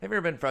you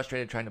ever been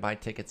frustrated trying to buy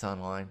tickets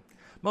online?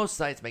 Most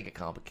sites make it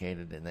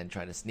complicated and then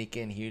try to sneak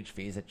in huge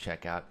fees at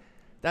checkout.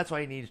 That's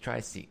why you need to try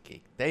SeatGeek.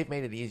 They've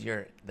made it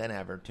easier than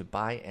ever to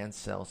buy and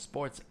sell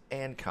sports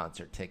and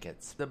concert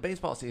tickets. The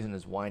baseball season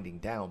is winding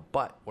down,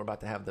 but we're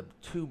about to have the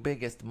two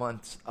biggest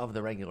months of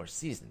the regular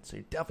season, so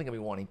you're definitely going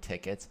to be wanting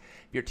tickets.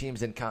 If your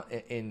team's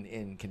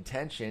in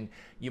contention,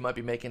 you might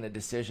be making a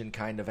decision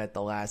kind of at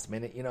the last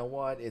minute. You know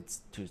what?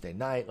 It's Tuesday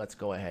night. Let's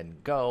go ahead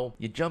and go.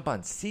 You jump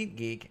on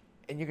SeatGeek,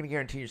 and you're going to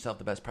guarantee yourself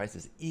the best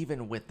prices,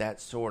 even with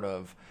that sort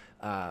of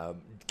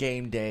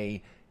game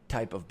day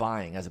type of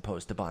buying as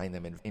opposed to buying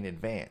them in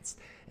advance.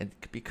 And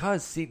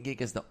because SeatGeek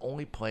is the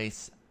only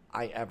place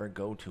I ever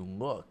go to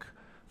look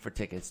for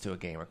tickets to a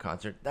game or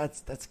concert,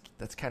 that's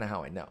kind of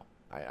how I know.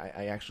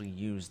 I actually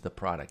use the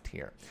product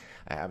here.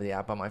 I have the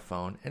app on my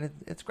phone, and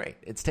it's great.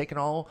 It's taken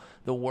all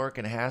the work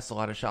and hassle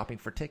out of shopping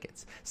for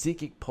tickets.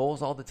 SeatGeek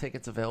pulls all the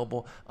tickets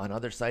available on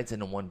other sites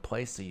into one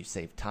place so you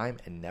save time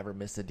and never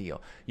miss a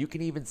deal. You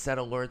can even set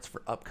alerts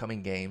for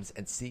upcoming games,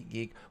 and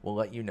SeatGeek will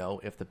let you know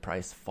if the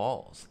price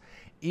falls.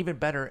 Even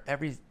better,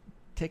 every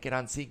ticket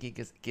on SeatGeek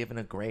is given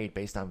a grade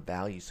based on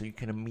value, so you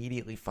can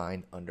immediately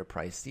find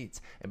underpriced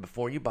seats. And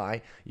before you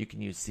buy, you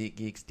can use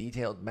SeatGeek's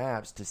detailed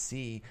maps to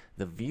see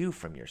the view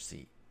from your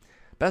seat.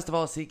 Best of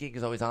all, SeatGeek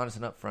is always honest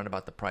and upfront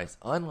about the price.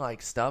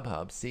 Unlike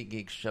StubHub,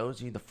 SeatGeek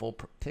shows you the full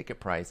ticket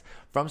price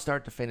from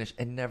start to finish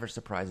and never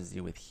surprises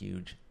you with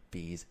huge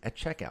fees at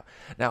checkout.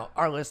 Now,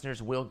 our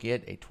listeners will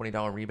get a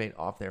 $20 rebate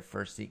off their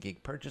first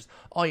SeatGeek purchase.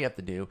 All you have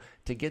to do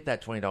to get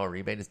that $20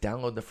 rebate is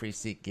download the free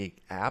SeatGeek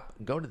app,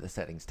 go to the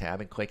settings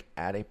tab, and click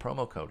add a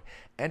promo code.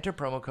 Enter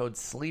promo code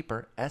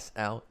SLEEPER,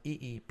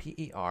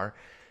 SLEEPER,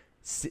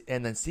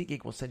 and then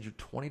SeatGeek will send you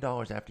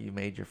 $20 after you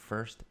made your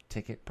first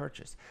ticket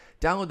purchase.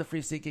 Download the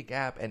free SeatGeek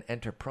app and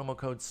enter promo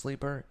code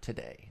SLEEPER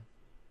today.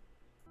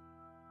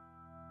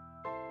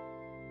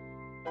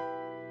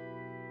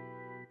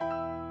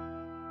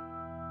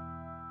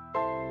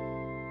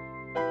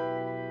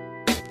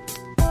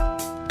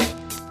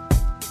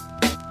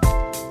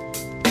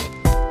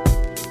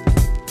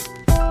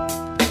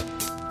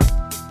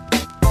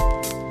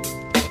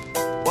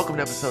 Welcome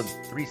to episode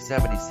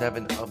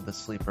 377 of The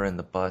Sleeper and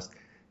the Bust.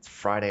 It's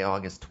Friday,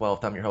 August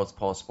 12th. I'm your host,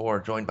 Paul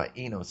Sporer, joined by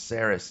Eno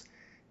Saris.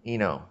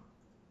 Eno,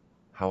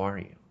 how are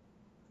you?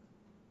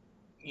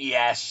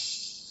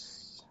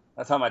 Yes.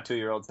 That's how my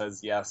 2-year-old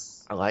says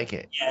yes. I like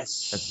it.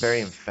 Yes. That's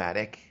very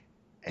emphatic.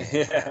 And,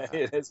 yeah,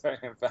 it is very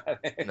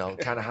emphatic. You know,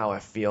 kind of how I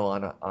feel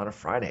on a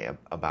Friday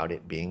about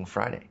it being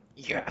Friday.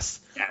 Yes.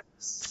 Yes.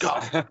 Let's go.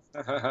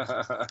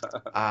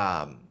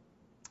 I'm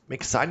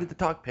excited to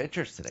talk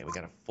pitchers today. We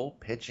got a full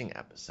pitching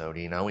episode.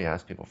 You know, we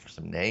asked people for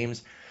some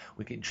names.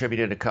 We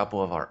contributed a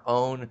couple of our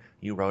own.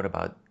 You wrote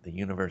about the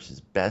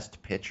universe's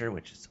best pitcher,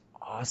 which is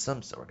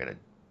awesome. So we're going to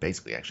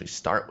basically actually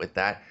start with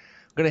that.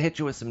 I'm going to hit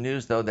you with some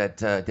news, though, that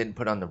didn't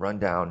put on the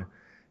rundown.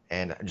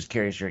 And I'm just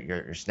curious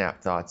your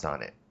snap thoughts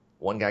on it.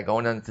 One guy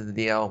going onto the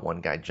DL,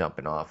 one guy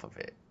jumping off of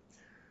it.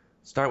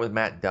 Start with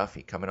Matt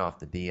Duffy coming off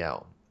the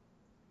DL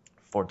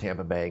for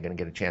Tampa Bay, going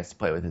to get a chance to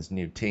play with his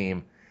new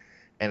team.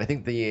 And I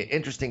think the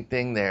interesting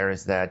thing there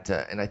is that,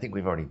 and I think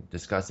we've already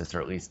discussed this,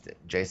 or at least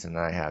Jason and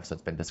I have, so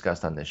it's been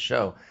discussed on this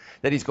show,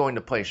 that he's going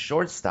to play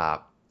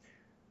shortstop.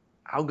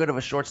 How good of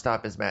a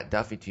shortstop is Matt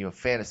Duffy to you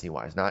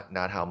fantasy-wise?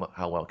 Not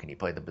how well can he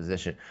play the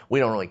position.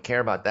 We don't really care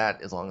about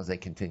that as long as they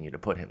continue to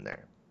put him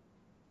there.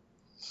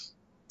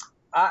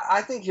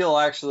 I think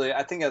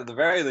I think at the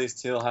very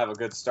least he'll have a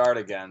good start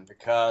again,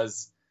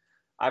 because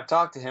I've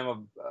talked to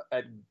him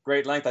at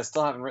great length. I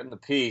still haven't written the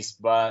piece,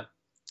 but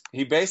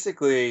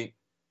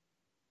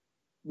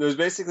there's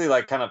basically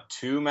like kind of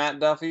two Matt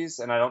Duffys,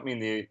 and I don't mean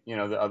the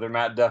other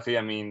Matt Duffy.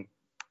 I mean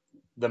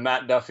the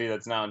Matt Duffy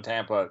that's now in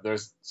Tampa.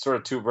 There's sort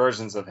of two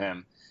versions of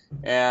him,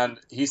 and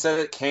he said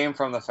it came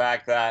from the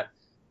fact that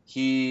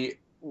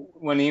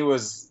when he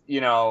was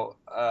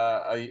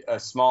a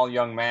small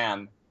young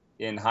man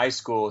in high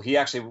school, he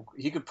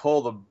could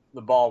pull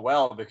the ball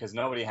well because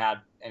nobody had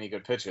any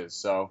good pitches.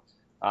 So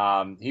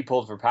he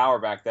pulled for power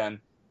back then.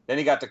 Then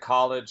he got to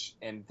college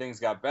and things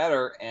got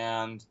better,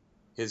 and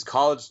his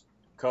college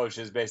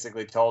coaches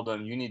basically told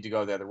him, you need to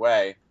go the other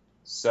way,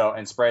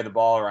 and spray the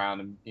ball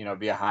around and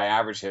be a high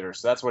average hitter.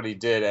 So that's what he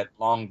did at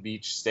Long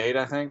Beach State,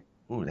 I think.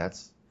 Ooh,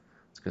 that's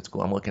a good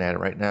school. I'm looking at it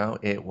right now.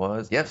 It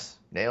was, yes,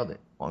 nailed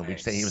it. Long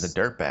Beach State. He was a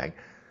dirtbag.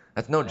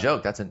 That's no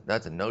joke. That's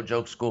a no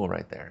joke school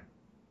right there.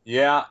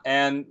 Yeah,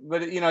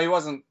 but he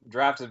wasn't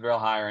drafted real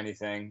high or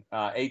anything.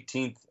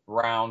 18th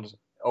round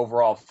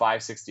overall,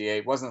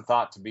 568. Wasn't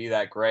thought to be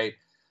that great.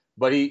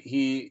 But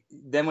he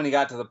then when he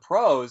got to the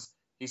pros,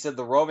 he said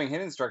the roving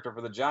hit instructor for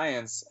the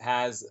Giants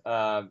has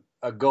a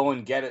go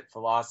and get it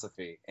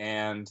philosophy,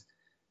 and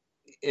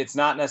it's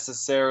not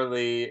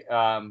necessarily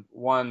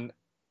one.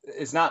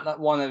 It's not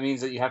one that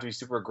means that you have to be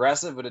super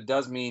aggressive, but it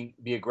does mean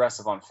be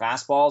aggressive on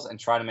fastballs and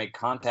try to make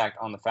contact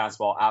on the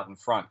fastball out in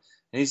front.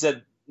 And he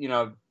said,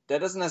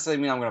 that doesn't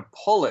necessarily mean I'm going to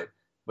pull it,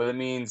 but it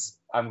means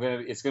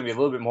it's going to be a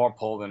little bit more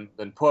pull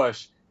than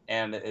push,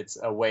 and it's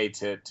a way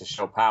to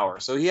show power.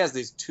 So he has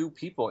these two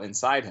people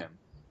inside him.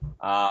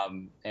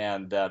 and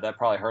that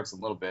probably hurts a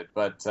little bit.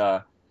 But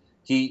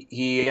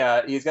he's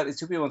got these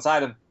two people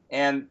inside him,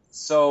 and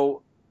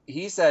so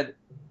he said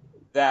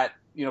that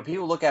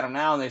people look at him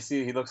now and they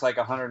see he looks like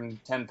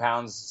 110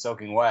 pounds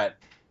soaking wet,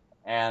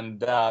 and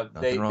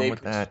Nothing wrong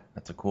with that.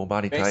 That's a cool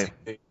body type.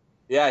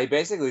 Yeah, he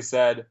basically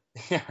said,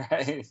 yeah,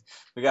 right,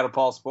 we got a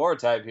Paul Sporer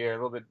type here, a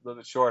little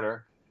bit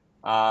shorter,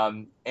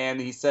 and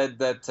he said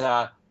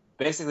that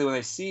basically when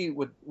they see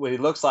what he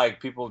looks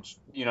like, people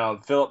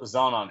fill up the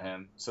zone on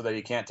him so that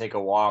he can't take a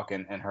walk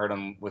and hurt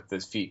him with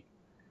his feet,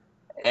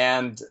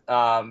 and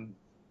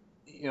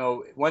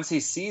once he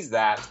sees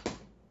that,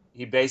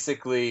 he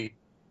basically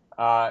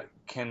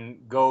can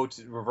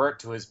revert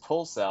to his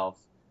pull self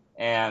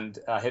and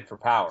hit for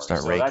power.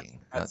 Start raking.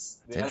 That's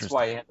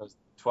why he had those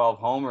 12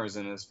 homers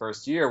in his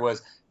first year,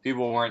 was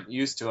people weren't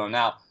used to him.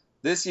 Now,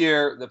 this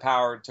year, the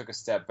power took a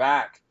step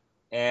back,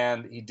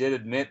 and he did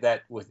admit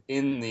that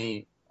within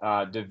the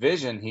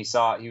division, he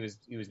saw he was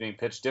being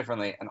pitched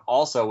differently, and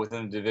also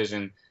within the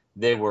division,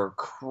 they were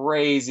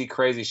crazy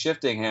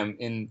shifting him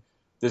in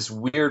this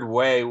weird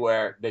way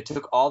where they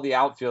took all the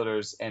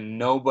outfielders and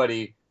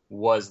nobody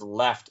was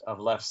left of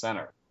left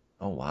center.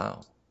 Oh,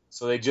 wow.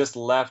 So they just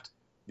left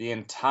the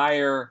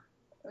entire,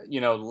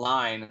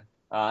 line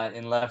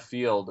in left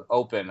field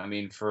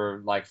open,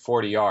 for like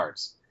 40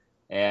 yards.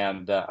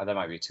 And that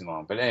might be too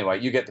long. But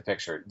anyway, you get the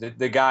picture.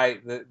 The guy,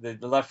 the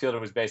left fielder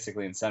was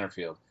basically in center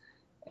field.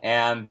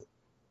 And,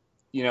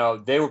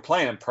 they were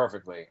playing him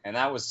perfectly. And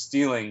that was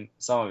stealing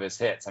some of his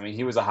hits.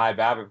 He was a high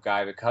BABIP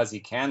guy because he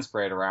can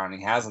spray it around.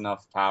 He has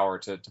enough power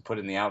to put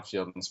in the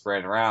outfield and spray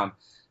it around.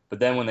 But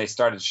then when they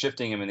started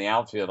shifting him in the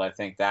outfield, I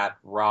think that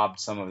robbed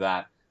some of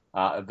that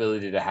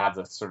ability to have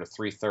the sort of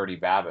 330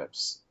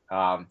 BABIPs.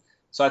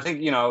 So I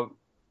think,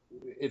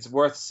 it's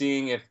worth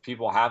seeing if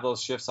people have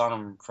those shifts on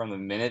him from the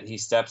minute he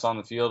steps on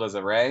the field as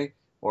a Ray,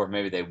 or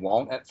maybe they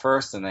won't at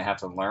first and they have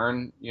to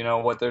learn,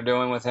 what they're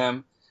doing with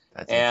him.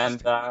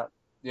 And, how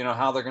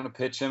they're going to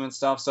pitch him and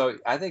stuff. So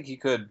I think he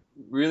could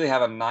really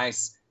have a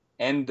nice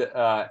end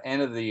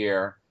of the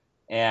year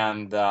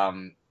and,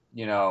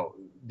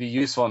 be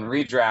useful in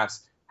redrafts.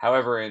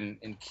 However,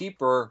 in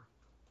keeper,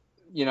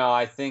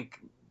 I think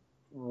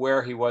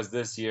where he was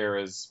this year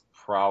is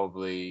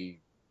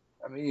probably,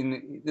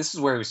 this is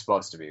where he was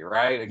supposed to be,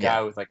 right? A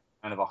guy with like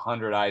kind of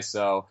 100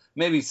 ISO,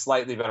 maybe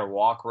slightly better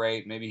walk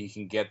rate. Maybe he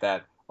can get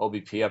that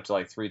OBP up to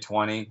like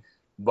 320,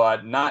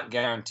 but not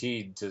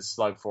guaranteed to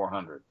slug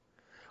 400.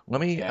 Let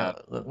me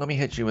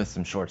hit you with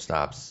some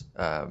shortstops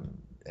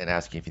and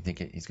ask you if you think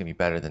he's going to be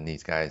better than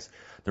these guys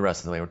the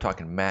rest of the way. We're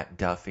talking Matt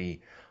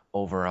Duffy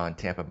over on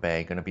Tampa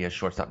Bay, going to be a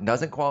shortstop.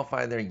 Doesn't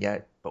qualify there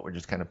yet, but we're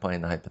just kind of playing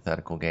the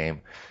hypothetical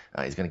game.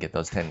 He's going to get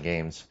those 10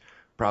 games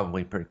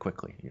probably pretty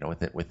quickly,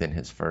 within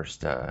his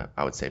first, I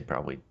would say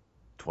probably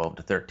 12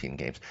 to 13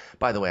 games.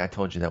 By the way, I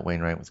told you that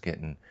Wainwright was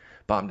getting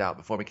bombed out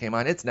before we came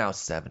on. It's now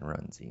 7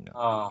 runs,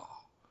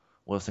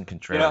 Wilson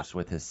Contreras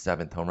with his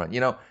 7th home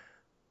run.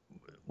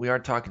 We are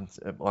talking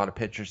a lot of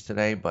pitchers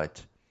today,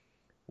 but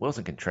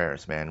Wilson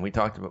Contreras, man, we've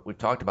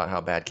talked about how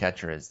bad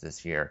catcher is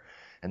this year,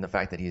 and the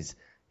fact that he's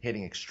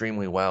hitting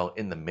extremely well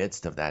in the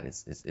midst of that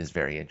is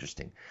very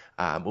interesting.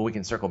 But we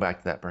can circle back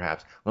to that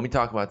perhaps. Let me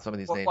talk about some of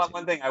these names.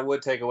 One thing I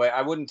would take away,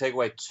 I wouldn't take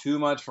away too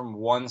much from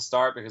one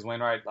start because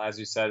Wainwright, as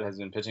you said, has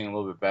been pitching a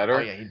little bit better. Oh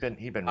yeah, he'd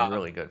been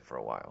really good for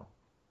a while.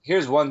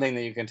 Here's one thing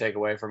that you can take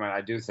away from it.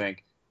 I do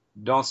think,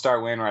 don't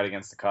start Wainwright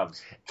against the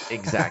Cubs.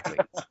 Exactly.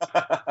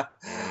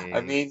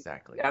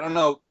 Exactly. I don't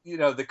know.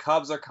 The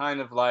Cubs are kind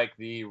of like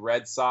the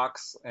Red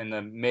Sox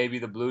and maybe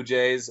the Blue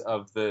Jays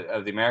of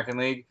the American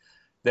League.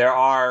 There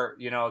are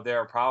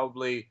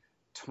probably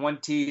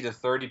 20 to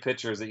 30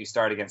 pitchers that you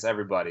start against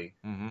everybody,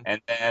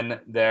 and then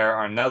there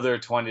are another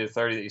 20 to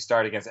 30 that you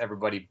start against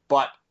everybody,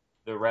 but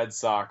the Red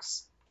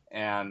Sox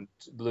and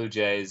Blue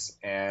Jays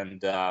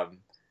and Cubs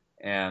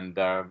in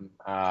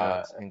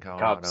Colorado.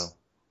 Cubs.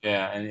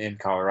 Yeah, and in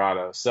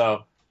Colorado.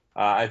 So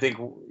I think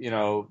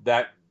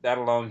that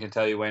alone can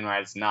tell you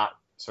Wainwright is not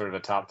sort of a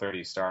top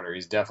 30 starter.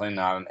 He's definitely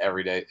not an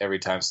every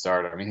time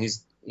starter.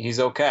 He's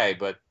okay,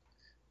 but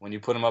when you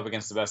put him up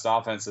against the best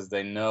offenses,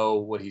 they know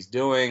what he's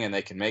doing and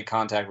they can make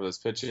contact with his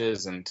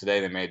pitches. And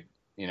today they made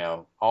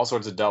all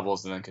sorts of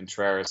doubles, and then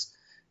Contreras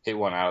hit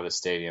one out of the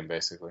stadium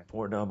basically.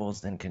 4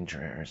 doubles, then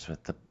Contreras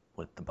with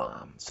the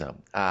bomb. So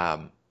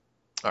all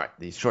right,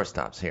 these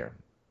shortstops here: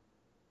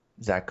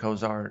 Zach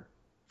Cozart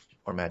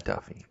or Matt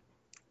Duffy?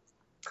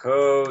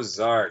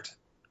 Cozart.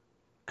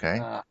 Okay.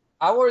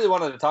 I really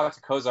wanted to talk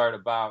to Cozart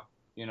about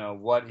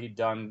what he's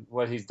done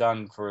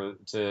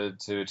to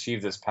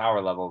achieve this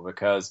power level,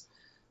 because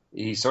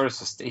he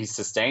he's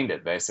sustained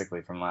it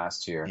basically from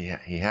last year. Yeah,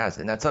 he has,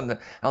 and that's something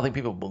that I don't think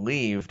people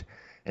believed,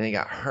 and he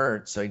got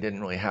hurt, so he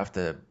didn't really have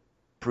to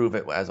prove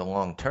it as a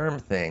long-term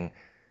thing.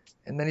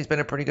 And then he's been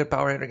a pretty good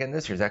power hitter again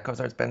this year. Zach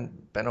Cozart's been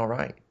all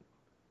right.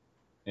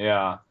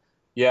 Yeah.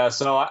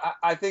 So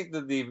I think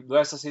that the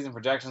rest of the season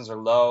projections are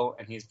low,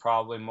 and he's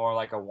probably more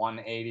like a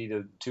 180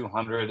 to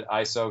 200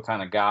 ISO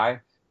kind of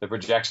guy. The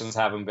projections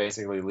have him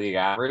basically league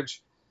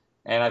average.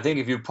 And I think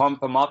if you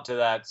pump him up to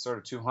that sort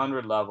of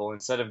 200 level,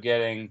 instead of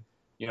getting,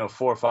 4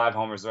 or 5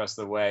 homers the rest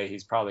of the way,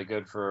 he's probably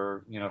good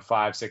for,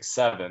 5, 6,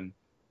 7.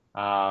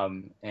 He's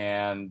going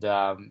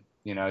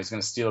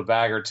to steal a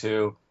bag or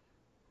two.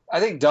 I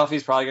think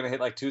Duffy's probably going to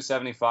hit like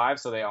 275.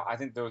 So I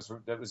think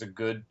that was a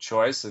good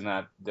choice in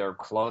that they're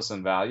close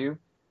in value.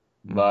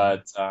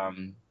 But,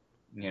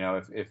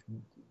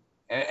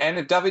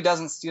 if Duffy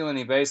doesn't steal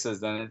any bases,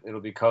 then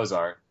it'll be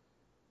Cozart.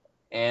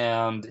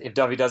 And if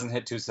Duffy doesn't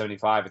hit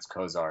 275, it's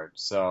Cozart.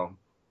 So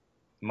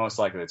most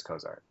likely it's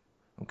Cozart.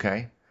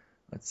 Okay.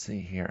 Let's see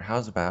here.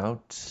 How's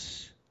about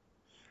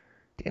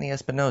Danny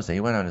Espinosa? He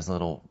went on his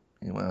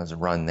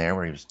run there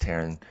where he was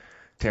tearing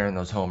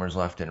those homers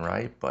left and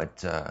right,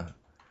 but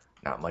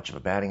not much of a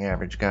batting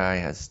average guy.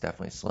 Has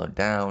definitely slowed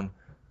down.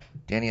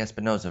 Danny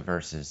Espinosa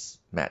versus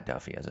Matt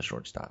Duffy as a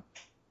shortstop.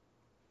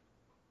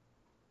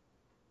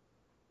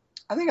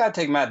 I think I'd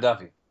take Matt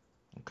Duffy.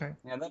 Okay.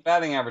 Yeah, that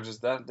batting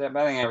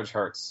average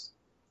hurts,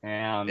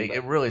 and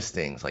it really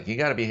stings. Like you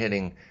got to be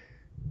hitting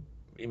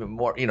even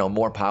more,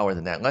 more power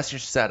than that. Unless you're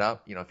set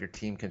up, if your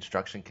team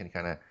construction can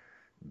kind of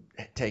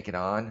take it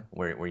on,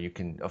 where you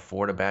can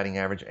afford a batting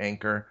average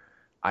anchor.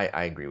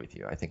 I agree with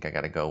you. I think I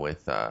got to go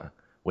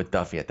with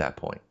Duffy at that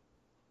point.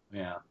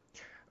 Yeah. All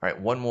right,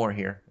 one more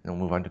here, and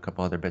we'll move on to a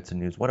couple other bits of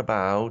news. What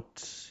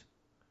about?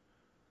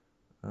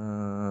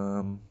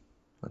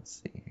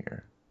 Let's see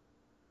here.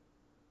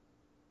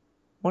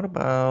 What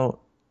about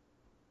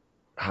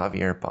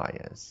Javier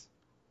Baez?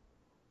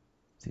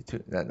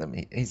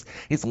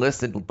 He's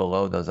listed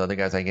below those other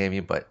guys I gave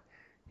you, but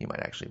he might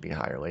actually be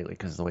higher lately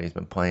because of the way he's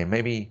been playing.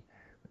 Maybe.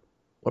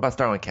 What about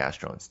Starlin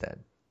Castro instead?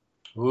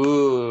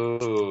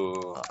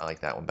 Ooh. I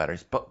like that one better.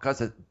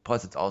 Plus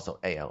it's also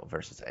AL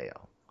versus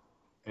AL.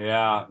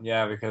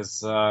 Yeah,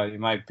 because you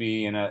might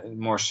be in a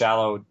more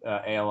shallow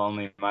AL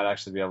only. You might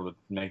actually be able to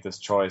make this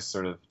choice,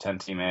 sort of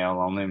 10-team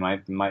AL only.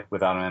 Might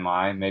without an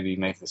MI, maybe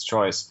make this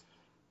choice.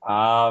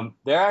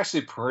 They're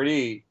actually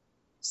pretty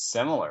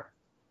similar.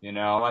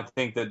 I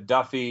think that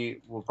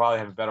Duffy will probably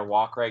have a better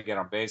walk rate, get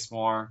on base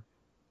more,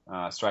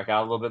 strike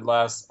out a little bit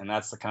less, and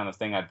that's the kind of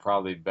thing I'd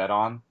probably bet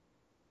on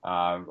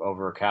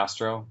over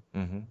Castro.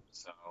 Mm-hmm.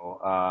 So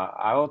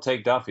I will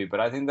take Duffy, but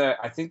I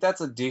think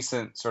that's a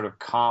decent sort of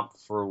comp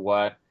for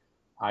what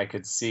I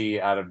could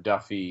see out of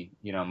Duffy.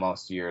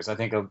 Most years. I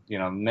think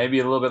maybe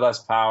a little bit less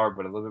power,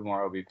 but a little bit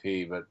more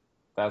OBP. But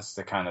that's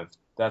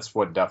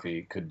what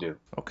Duffy could do.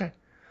 Okay.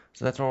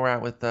 So that's where we're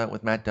at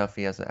with Matt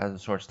Duffy as a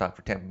shortstop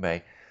for Tampa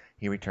Bay.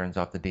 He returns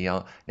off the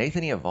DL.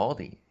 Nathan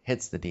Eovaldi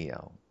hits the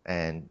DL,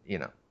 and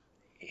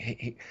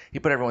he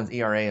put everyone's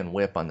ERA and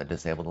WHIP on the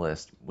disabled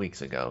list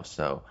weeks ago.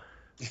 So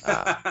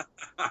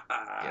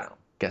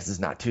guess it's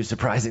not too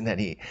surprising that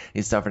he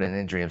suffered an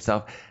injury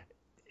himself.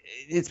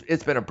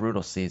 It's been a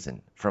brutal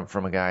season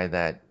from a guy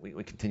that we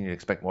continue to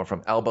expect more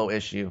from. Elbow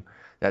issue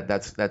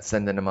that's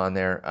sending him on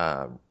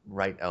there.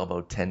 Right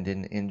elbow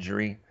tendon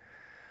injury.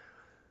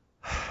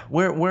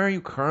 Where are you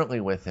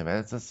currently with him?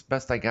 That's the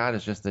best I got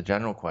is just the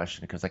general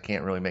question because I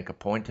can't really make a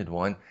pointed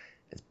one.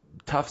 It's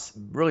tough,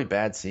 really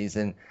bad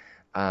season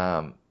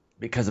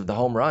because of the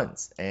home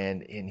runs,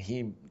 and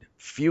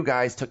few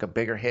guys took a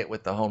bigger hit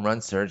with the home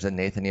run surge than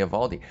Nathan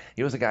Eovaldi.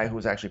 He was a guy who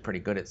was actually pretty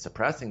good at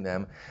suppressing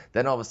them.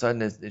 Then all of a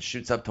sudden it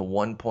shoots up to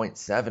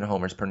 1.7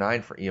 homers per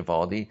nine for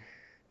Eovaldi,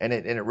 and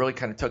it really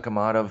kind of took him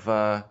out of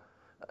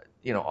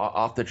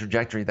off the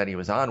trajectory that he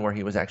was on, where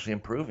he was actually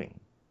improving.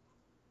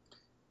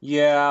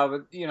 Yeah,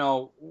 but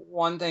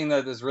one thing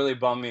that has really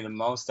bummed me the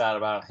most out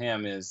about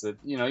him is that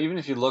even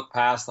if you look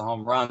past the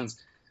home runs,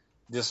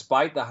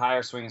 despite the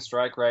higher swing and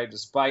strike rate,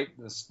 despite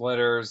the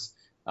splitters,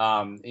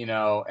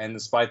 and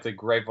despite the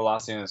great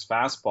velocity in his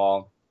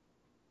fastball,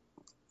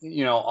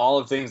 all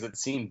of things that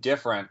seem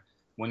different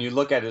when you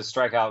look at his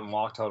strikeout and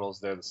walk totals,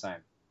 they're the same.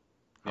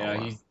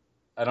 Wow.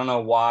 I don't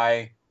know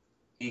why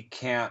he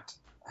can't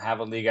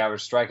have a league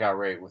average strikeout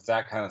rate with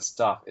that kind of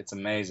stuff. It's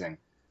amazing.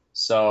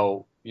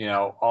 So,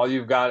 all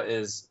you've got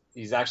is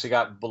he's actually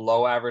got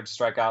below average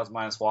strikeouts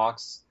minus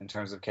walks in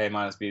terms of K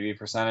minus BB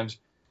percentage,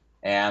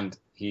 and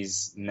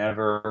he's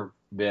never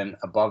been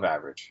above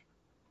average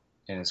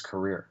in his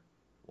career.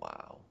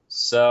 Wow.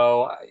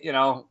 So,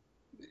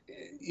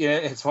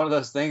 it's one of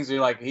those things where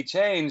you're like, he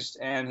changed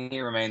and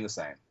he remained the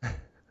same.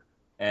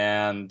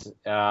 And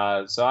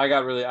so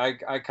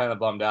I kind of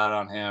bummed out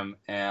on him.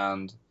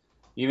 And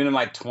even in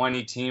my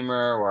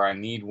 20-teamer where I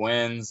need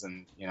wins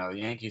and, the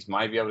Yankees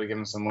might be able to give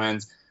him some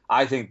wins,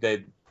 I think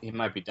that he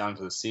might be done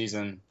for the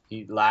season.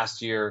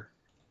 Last year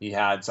he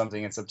had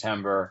something in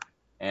September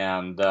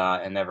and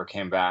never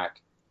came back.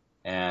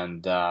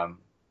 And,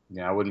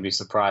 I wouldn't be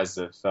surprised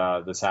if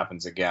this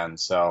happens again.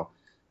 So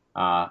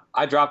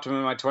I dropped him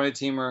in my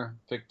 20-teamer,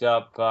 picked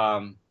up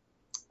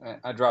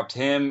I dropped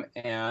him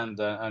and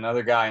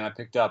another guy, and I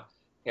picked up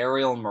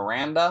Ariel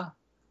Miranda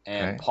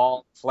and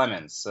Paul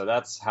Flemings. So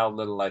that's how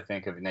little I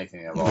think of Nathan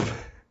Eovaldi.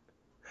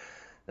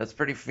 That's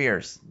pretty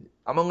fierce.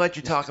 I'm gonna let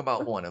you talk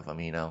about one of them.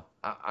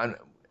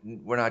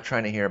 we're not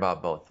trying to hear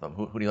about both of them.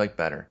 Who do you like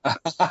better?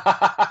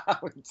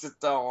 We just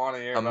don't want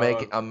to hear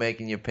I'm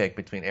making you pick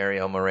between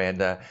Ariel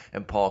Miranda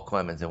and Paul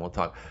Clemens, and we'll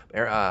talk.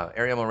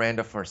 Ariel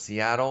Miranda for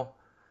Seattle,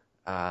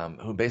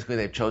 who basically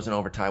they've chosen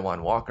over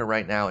Taijuan Walker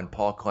right now, and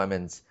Paul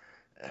Clemens,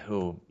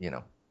 who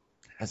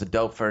has a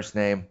dope first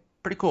name,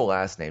 pretty cool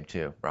last name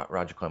too.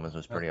 Roger Clemens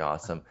was pretty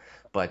awesome,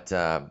 but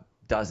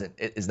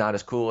is not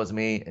as cool as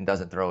me and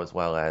doesn't throw as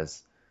well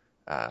as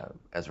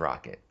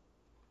Rocket.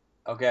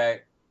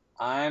 Okay,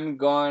 I'm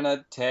going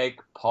to take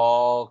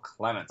Paul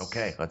Clemens.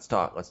 Okay, let's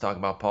talk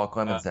about Paul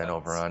Clemens then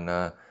over on.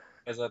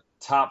 As a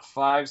top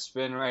 5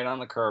 spin rate on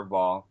the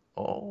curveball.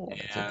 Oh,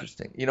 that's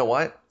interesting. You know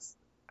what?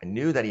 I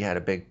knew that he had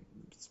a big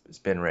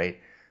spin rate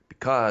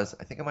because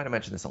I think I might have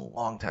mentioned this a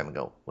long time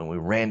ago when we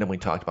randomly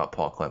talked about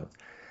Paul Clemens.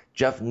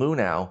 Jeff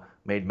Lunau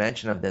made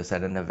mention of this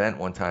at an event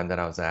one time that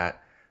I was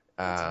at.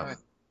 That's right.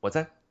 What's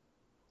that?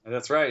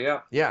 That's right,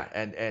 yeah. Yeah,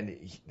 and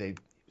they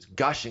was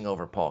gushing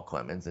over Paul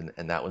Clemens,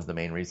 and that was the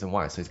main reason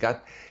why. So he's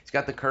got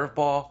the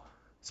curveball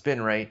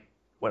spin rate.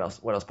 What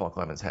else Paul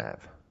Clemens have?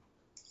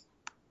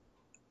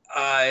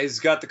 He's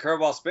got the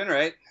curveball spin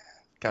rate.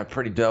 Got a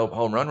pretty dope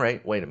home run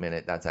rate. Wait a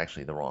minute, that's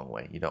actually the wrong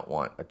way. You don't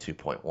want a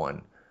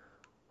 2.1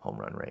 home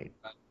run rate.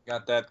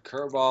 Got that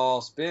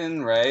curveball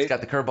spin rate. He's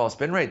got the curveball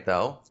spin rate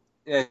though.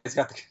 Yeah, he's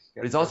got the.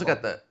 But he's also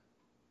got the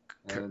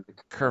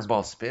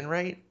curveball spin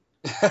rate.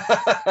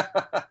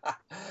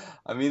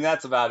 I mean,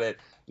 that's about it.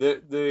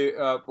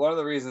 The one of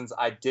the reasons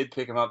I did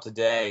pick him up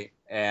today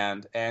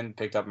and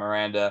picked up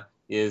Miranda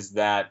is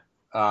that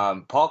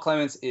Paul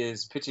Clemens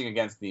is pitching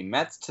against the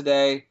Mets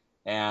today,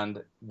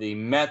 and the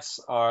Mets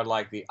are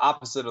like the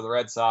opposite of the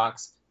Red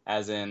Sox,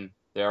 as in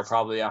there are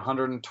probably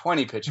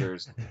 120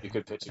 pitchers you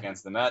could pitch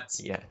against the Mets.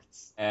 Yes.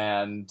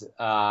 And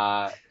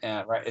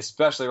right,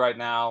 especially right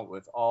now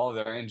with all of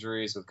their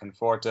injuries, with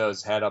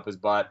Conforto's head up his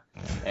butt,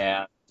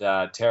 and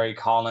Terry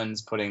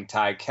Collins putting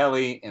Ty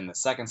Kelly in the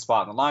second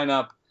spot in the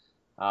lineup.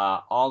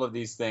 All of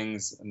these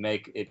things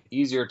make it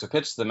easier to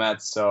pitch the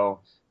Mets.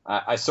 So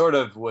I sort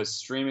of was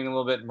streaming a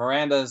little bit.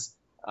 Miranda's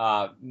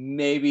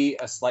maybe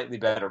a slightly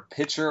better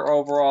pitcher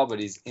overall,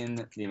 but he's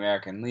in the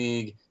American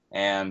League.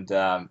 And,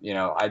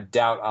 I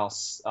doubt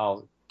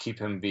I'll keep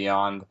him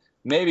beyond.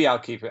 Maybe I'll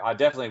keep it. I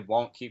definitely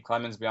won't keep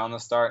Clemens beyond the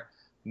start.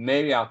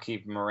 Maybe I'll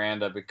keep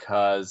Miranda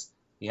because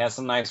he has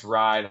some nice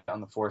ride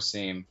on the four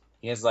seam.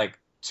 He has like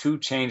 2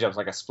 changeups,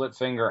 like a split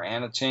finger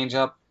and a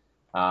changeup,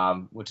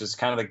 which is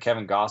kind of the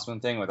Kevin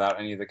Gausman thing without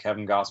any of the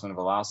Kevin Gausman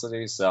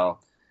velocity. So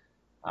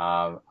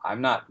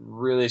I'm not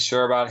really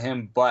sure about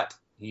him, but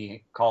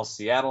he calls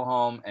Seattle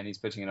home and he's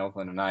pitching in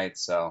Oakland tonight.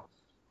 So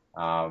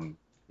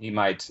he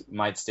might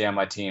stay on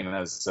my team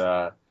as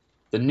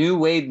the new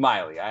Wade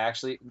Miley. I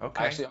actually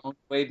own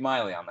Wade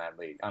Miley on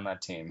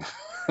that team.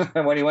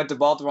 When he went to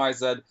Baltimore, I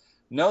said,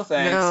 "No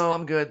thanks. No,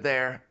 I'm good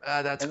there.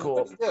 That's cool."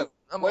 What did he do?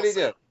 What did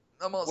he do?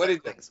 What did he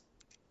do?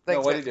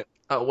 Thanks, what did he do?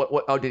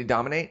 What? Oh, did he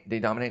dominate? Did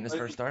he dominate in his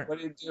first start? What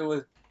did he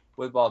do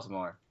with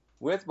Baltimore?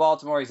 With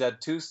Baltimore, he's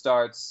had 2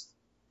 starts.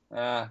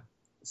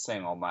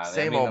 Same old Miley.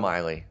 Same old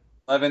Miley.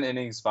 11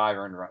 innings,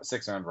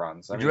 6 earned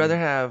runs. Would you rather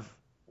have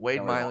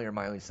Wade Miley or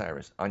Miley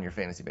Cyrus on your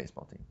fantasy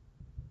baseball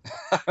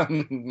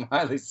team?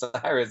 Miley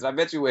Cyrus. I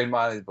bet you Wade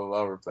Miley's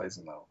below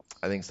replacement level.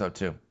 I think so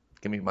too.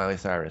 Give me Miley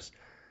Cyrus.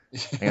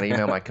 I gotta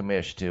email my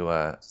commish to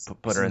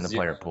put her in the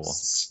player pool.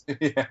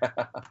 Yeah.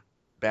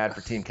 Bad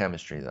for team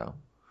chemistry though,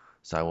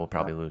 so I will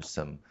probably lose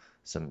some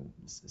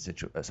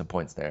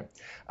points there.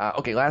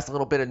 Okay, last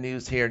little bit of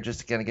news here, just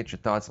to kind of get your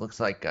thoughts. It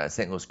looks like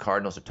St. Louis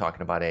Cardinals are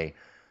talking about a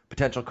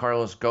potential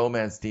Carlos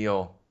Gomez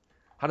deal.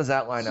 How does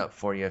that line up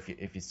for you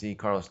if you see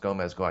Carlos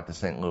Gomez go out to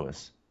St.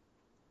 Louis?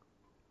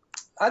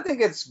 I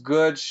think it's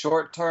good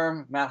short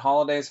term. Matt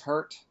Holliday's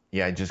hurt.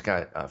 Yeah, he just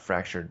got a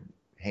fractured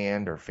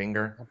hand or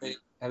finger.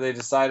 Have they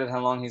decided how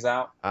long he's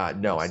out?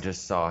 No, I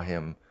just saw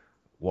him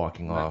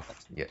walking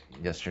off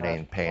yesterday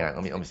in pain.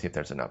 Let me see if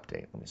there's an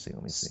update. Let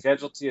me see.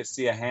 Scheduled to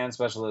see a hand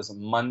specialist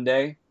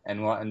Monday,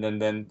 and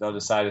then they'll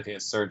decide if he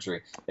has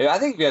surgery. I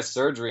think if he has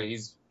surgery,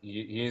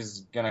 he's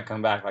gonna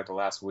come back like the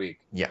last week.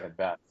 Yeah. At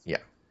best. Yeah.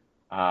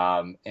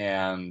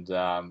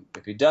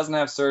 If he doesn't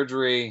have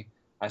surgery,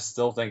 I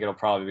still think it'll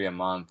probably be a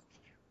month.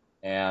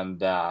 And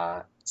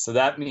so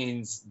that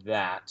means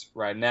that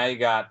right now you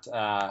got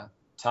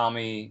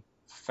Tommy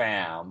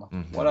Pham.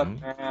 Mm-hmm. What up,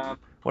 Pham?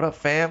 What up,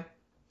 Pham?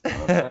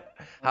 Okay.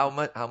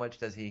 How much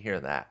does he hear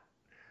that?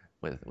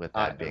 With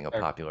that being a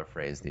popular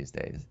phrase these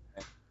days.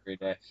 Every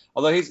day.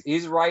 Although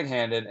he's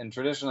right-handed, and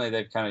traditionally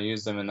they've kind of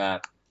used him in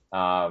that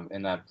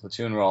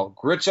platoon role.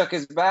 Grichuk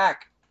is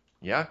back.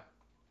 Yeah.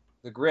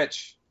 The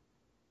Gritch.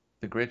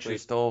 The Gritch who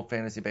stole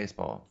fantasy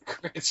baseball.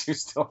 Gritch who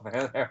stole.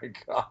 There we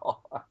go.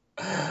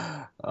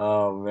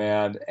 Oh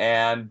man,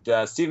 and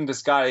Stephen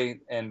Piscotty,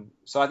 and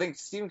so I think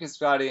Stephen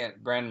Piscotty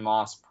and Brandon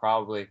Moss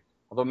probably.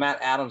 Although Matt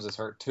Adams is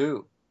hurt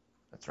too.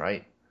 That's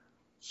right.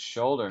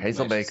 Shoulder.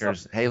 Hazel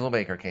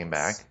Baker came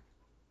back.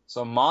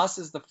 So Moss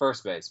is the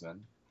first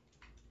baseman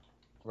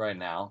right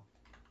now.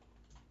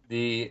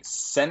 The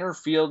center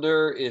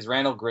fielder is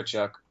Randall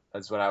Grichuk.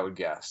 That's what I would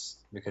guess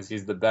because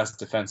he's the best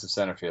defensive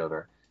center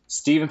fielder.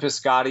 Steven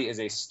Piscotty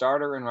is a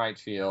starter in right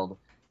field,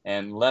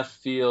 and left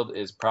field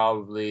is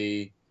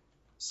probably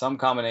some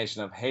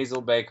combination of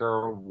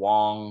Hazelbaker,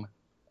 Wong,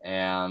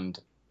 and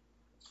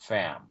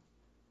Pham.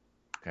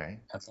 Okay.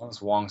 As long as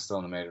Wong's still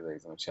in the major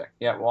leagues. Let me check.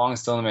 Yeah, Wong is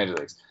still in the major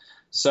leagues.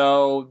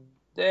 So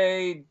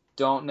they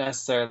don't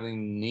necessarily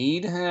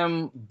need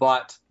him,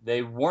 but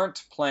they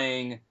weren't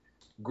playing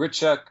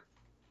Grichuk,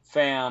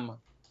 Pham,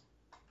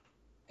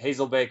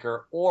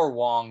 Hazelbaker, or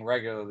Wong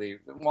regularly.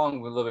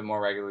 Wong a little bit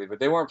more regularly, but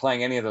they weren't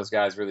playing any of those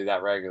guys really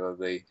that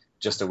regularly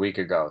just a week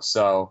ago.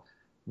 So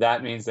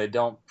that means they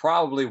don't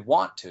probably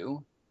want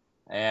to.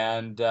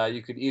 And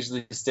you could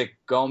easily stick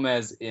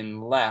Gomez in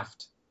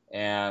left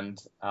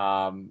and,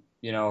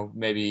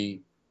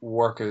 maybe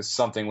work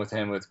something with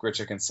him with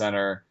Grichuk in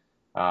center,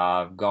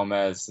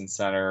 Gomez in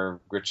center,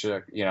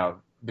 Grichuk,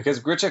 because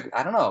Grichuk,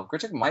 I don't know,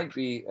 Grichuk might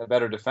be a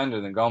better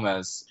defender than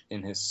Gomez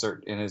in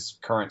his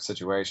current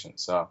situation.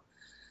 So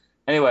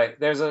anyway,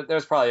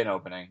 there's probably an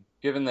opening,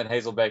 given that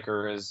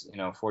Hazelbaker is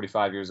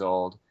 45 years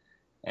old,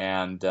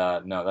 and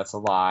no, that's a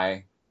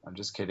lie. I'm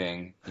just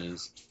kidding.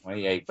 He's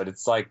 28, but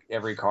it's like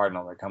every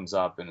Cardinal that comes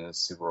up and is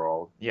super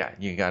old. Yeah,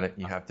 you got it.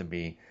 You have to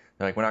be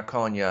like, we're not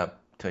calling you up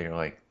till you're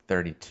like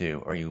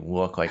 32, or you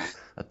look like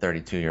a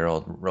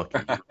 32-year-old rookie.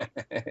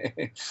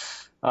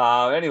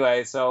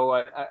 Anyway,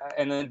 so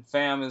and then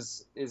Pham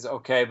is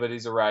okay, but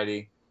he's a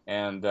righty,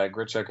 and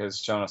Grichuk has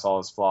shown us all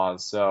his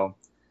flaws. So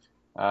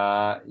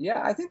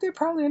I think they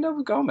probably end up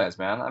with Gomez,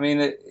 man. I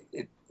mean,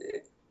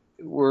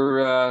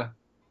 we're I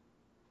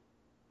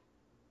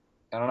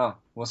don't know.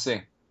 We'll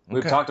see.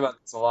 We've talked about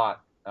this a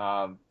lot.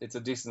 It's a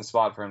decent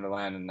spot for him to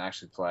land and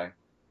actually play,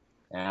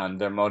 and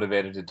they're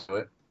motivated to do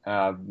it.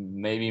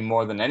 Maybe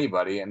more than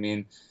anybody. I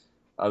mean,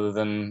 other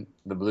than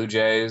the Blue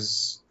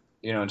Jays,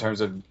 in terms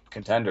of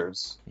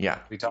contenders. Yeah.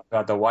 We talked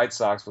about the White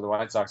Sox, but the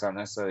White Sox aren't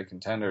necessarily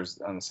contenders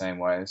in the same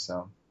way.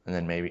 So. And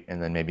then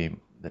maybe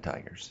the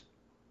Tigers.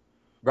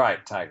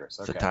 Right, Tigers.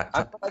 Okay.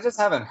 I just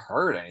haven't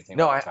heard anything.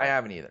 No, I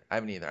haven't either.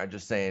 I'm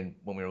just saying,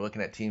 when we were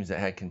looking at teams that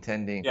had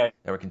that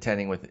were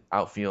contending with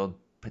outfield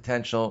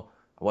potential,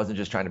 I wasn't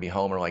just trying to be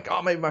homer, like,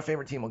 oh, maybe my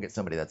favorite team will get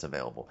somebody that's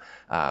available.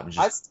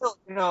 I still,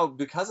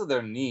 because of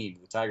their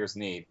need, the Tigers'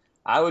 need,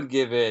 I would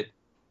give it,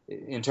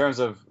 in terms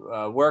of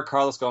where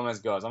Carlos Gomez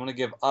goes, I'm going to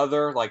give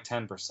other like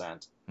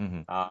 10%.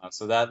 Mm-hmm.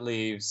 So that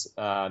leaves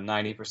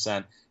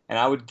 90%. And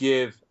I would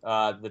give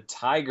the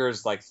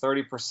Tigers like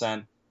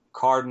 30%,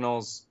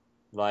 Cardinals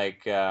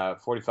like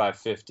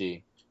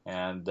 45-50,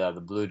 and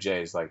the Blue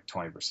Jays like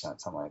 20%,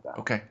 something like that.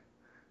 Okay.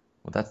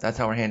 Well, that's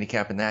how we're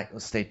handicapping that.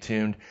 Let's stay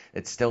tuned.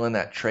 It's still in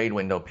that trade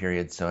window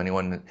period, so you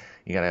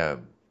got to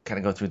kind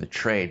of go through the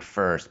trade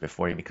first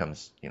before he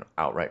becomes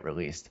outright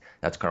released.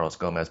 That's Carlos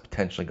Gomez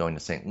potentially going to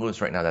St.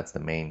 Louis right now. That's the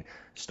main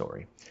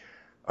story.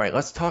 All right,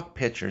 let's talk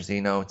pitchers.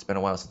 It's been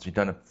a while since we've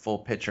done a full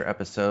pitcher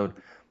episode.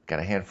 We've got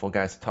a handful of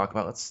guys to talk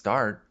about. Let's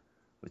start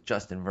with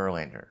Justin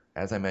Verlander.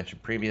 As I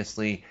mentioned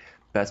previously,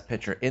 best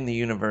pitcher in the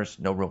universe.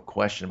 No real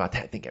question about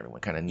that. I think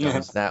everyone kind of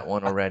knows that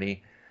one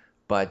already.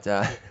 But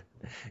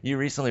you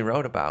recently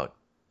wrote about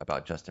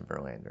Justin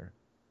Verlander.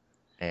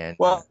 And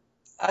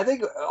I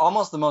think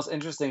almost the most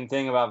interesting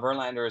thing about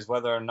Verlander is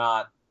whether or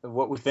not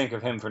what we think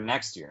of him for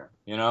next year.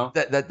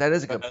 That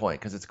is a good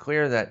point, because it's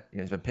clear that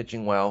he's been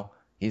pitching well.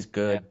 He's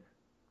good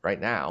right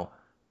now,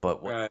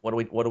 but what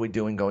are we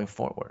doing going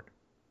forward?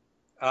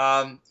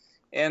 And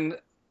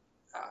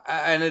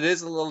it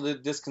is a little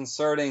bit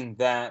disconcerting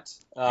that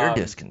you're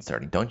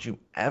disconcerting. Don't you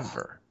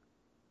ever?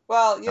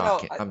 Well,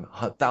 I'm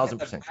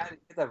 1,000% sure.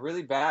 That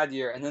really bad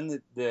year, and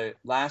then the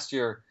last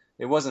year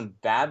it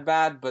wasn't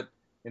bad, but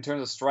in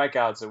terms of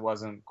strikeouts, it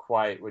wasn't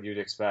quite what you'd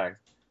expect.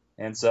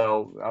 And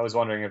so I was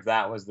wondering if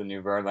that was the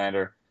new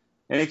Verlander.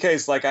 In any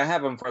case, like, I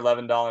have him for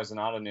 $11 in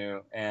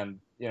Ottoneu, and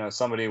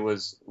somebody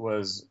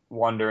was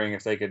wondering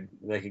if they could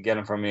get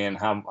him from me and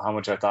how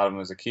much I thought of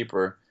him as a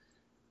keeper.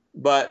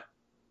 But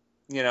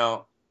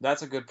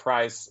that's a good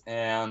price,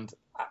 and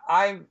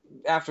I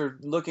after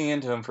looking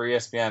into him for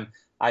ESPN,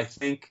 I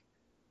think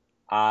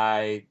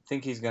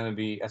he's going to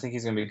be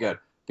good,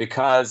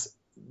 because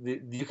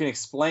you can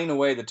explain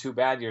away the two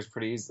bad years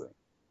pretty easily.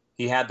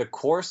 He had the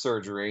core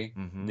surgery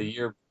the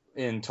year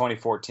in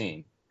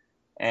 2014,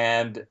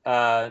 and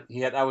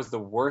that was the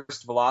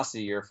worst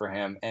velocity year for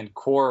him. And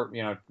core,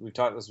 we've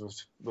talked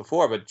this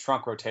before, but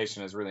trunk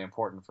rotation is really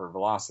important for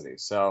velocity.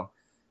 So,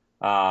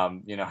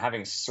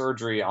 having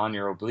surgery on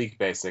your oblique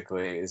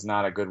basically is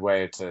not a good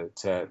way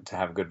to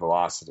have good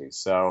velocity.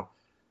 So,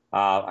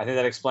 I think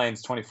that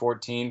explains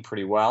 2014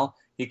 pretty well.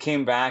 He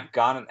came back,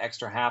 got an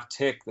extra half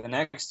tick the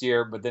next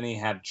year, but then he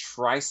had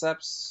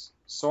triceps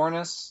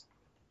soreness,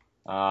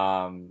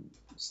 some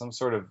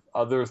sort of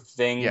other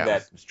thing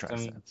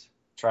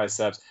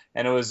triceps,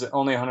 and it was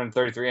only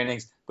 133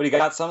 innings. But he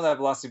got some of that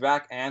velocity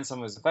back and some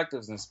of his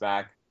effectiveness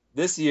back.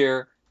 This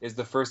year is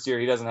the first year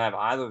he doesn't have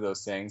either of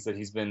those things, that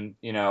he's been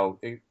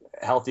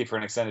healthy for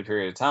an extended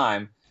period of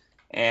time,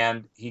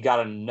 and he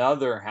got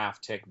another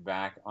half tick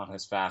back on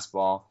his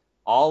fastball.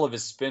 All of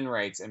his spin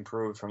rates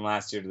improved from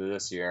last year to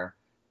this year,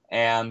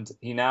 and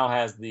he now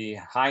has the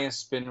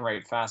highest spin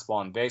rate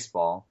fastball in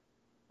baseball,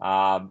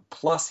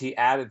 Plus, he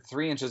added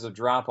 3 inches of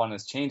drop on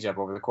his changeup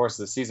over the course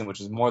of the season, which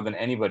is more than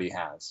anybody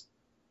has.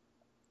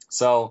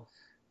 So,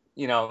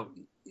 you know,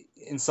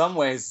 in some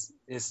ways,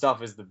 his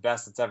stuff is the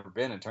best it's ever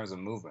been in terms of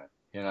movement,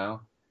 you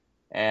know?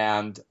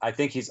 And I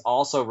think he's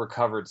also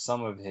recovered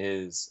some of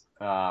his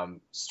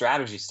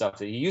strategy stuff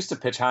that he used to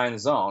pitch high in the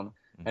zone.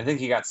 I think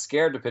he got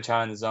scared to pitch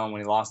high in the zone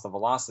when he lost the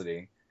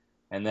velocity.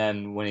 And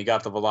then when he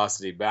got the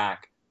velocity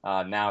back,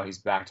 now he's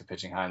back to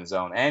pitching high in the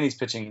zone. And he's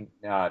pitching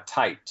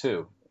tight,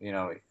 too, you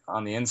know,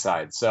 on the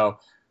inside. So,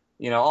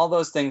 you know, all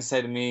those things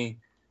say to me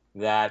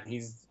that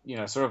he's, you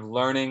know, sort of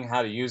learning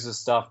how to use his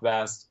stuff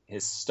best.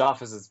 His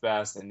stuff is his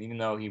best. And even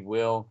though he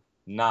will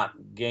not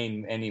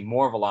gain any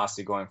more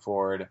velocity going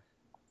forward,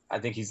 I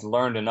think he's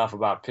learned enough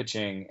about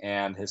pitching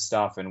and his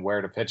stuff and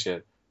where to pitch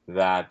it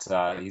that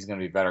he's going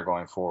to be better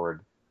going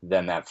forward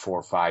than that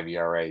 4.5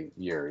 ERA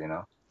year, you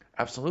know?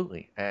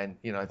 Absolutely. And,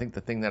 you know, I think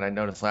the thing that I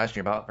noticed last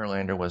year about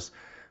Verlander was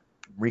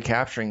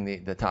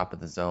recapturing the top of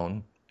the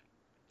zone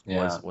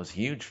was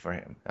huge for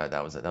him.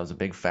 That was a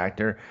big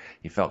factor.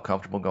 He felt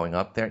comfortable going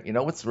up there. You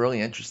know what's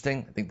really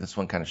interesting? I think this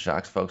one kind of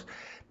shocks folks.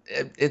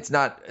 It's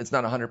not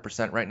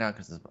 100% right now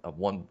because it's a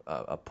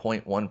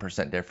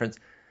 0.1% difference.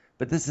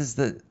 But this is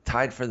the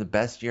tied for the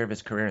best year of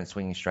his career in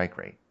swinging strike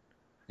rate.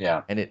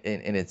 Yeah. And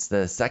it's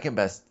the second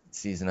best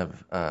season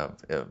of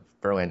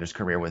Verlander's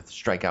career with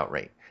strikeout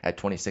rate at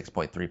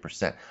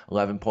 26.3%,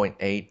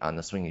 11.8 on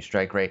the swinging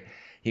strike rate.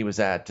 He was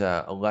at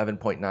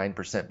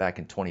 11.9% back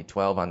in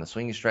 2012 on the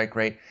swinging strike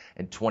rate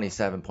and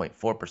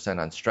 27.4%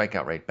 on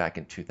strikeout rate back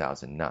in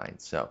 2009.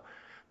 So,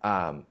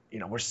 you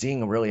know, we're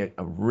seeing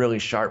a really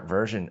sharp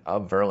version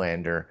of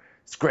Verlander.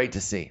 It's great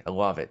to see. I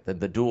love it.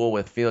 The duel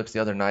with Felix the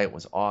other night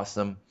was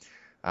awesome.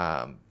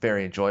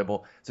 Very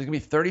enjoyable. So he's going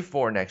to be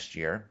 34 next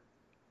year.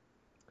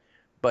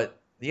 But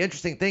the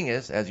interesting thing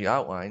is, as you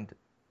outlined,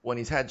 when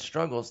he's had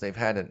struggles, they've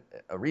had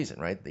a reason,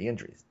 right? The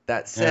injuries.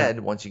 That said,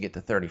 once you get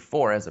to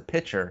 34 as a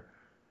pitcher,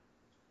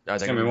 are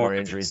there going to be more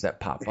injuries that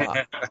pop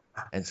up?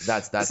 And so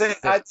that's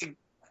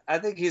I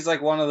think he's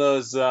like one of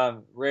those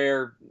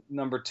rare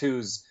number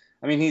twos.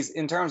 I mean, he's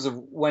in terms of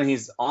when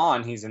he's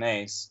on, he's an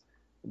ace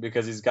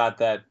because he's got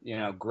that, you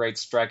know, great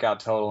strikeout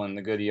total and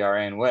the good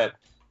ERA and WHIP.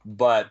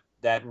 But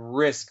that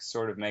risk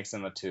sort of makes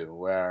him a 2,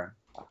 where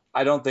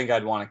I don't think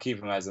I'd want to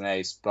keep him as an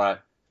ace.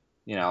 But,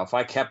 you know, if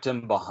I kept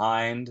him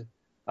behind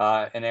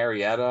an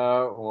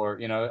Arrieta or,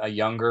 you know, a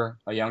younger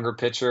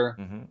pitcher,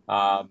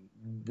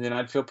 then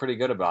I'd feel pretty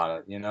good about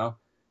it, you know.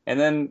 And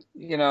then,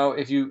 you know,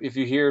 if you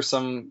hear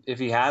if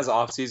he has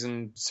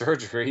off-season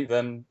surgery,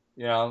 then,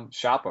 you know,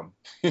 shop him.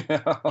 You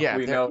know, yeah,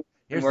 we know it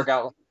didn't work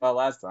out well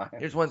last time.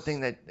 Here's one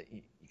thing that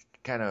you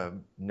kind of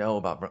know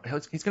about.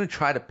 He's going to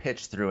try to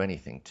pitch through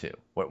anything too.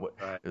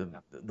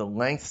 The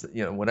length,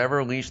 you know,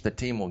 whatever leash the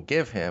team will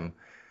give him.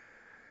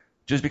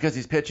 Just because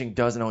he's pitching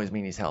doesn't always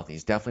mean he's healthy.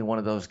 He's definitely one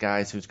of those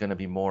guys who's going to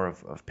be more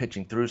of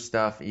pitching through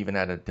stuff, even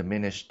at a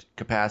diminished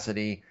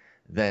capacity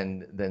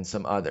than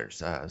some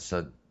others.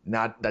 So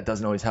that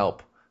doesn't always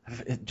help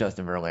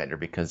Justin Verlander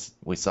because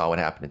we saw what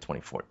happened in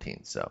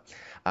 2014. So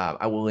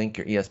I will link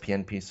your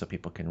ESPN piece so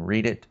people can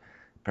read it.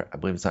 I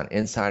believe it's on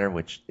Insider,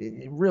 which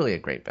is really a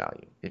great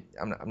value.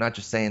 I'm not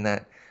just saying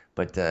that,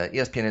 but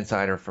ESPN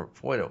Insider, for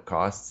what it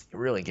costs, you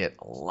really get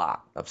a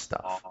lot of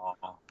stuff.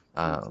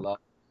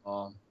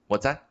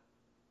 What's that?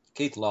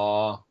 Keith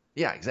Law.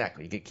 Yeah,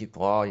 exactly. You get Keith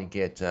Law. You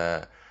get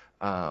a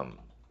lot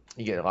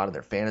of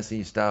their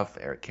fantasy stuff.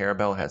 Eric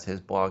Carabell has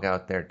his blog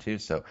out there too.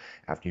 So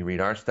after you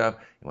read our stuff,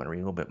 you want to read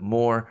a little bit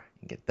more.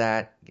 You get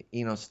that. You get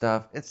Eno's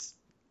stuff. It's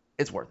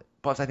worth it.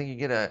 Plus, I think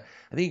you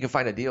can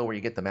find a deal where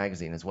you get the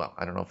magazine as well.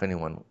 I don't know if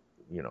anyone,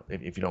 you know,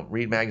 if you don't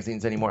read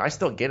magazines anymore. I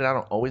still get it. I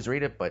don't always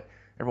read it, but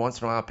every once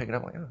in a while I'll pick it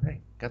up. Like, oh,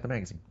 hey, got the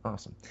magazine.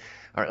 Awesome.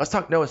 All right, let's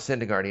talk Noah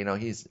Syndergaard. You know,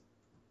 he's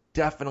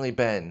definitely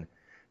been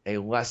a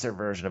lesser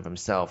version of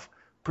himself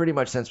pretty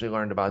much since we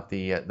learned about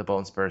the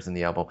bone spurs in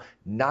the elbow.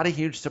 Not a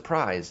huge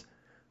surprise,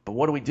 but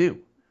what do?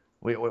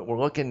 We're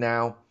looking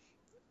now.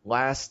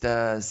 Last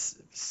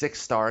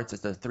 6 starts,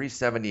 it's a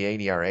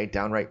 3.78 ERA,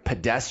 downright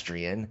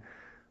pedestrian,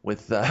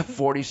 with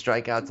 40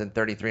 strikeouts and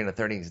 33 in the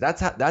 30 innings.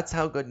 That's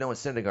how good Noah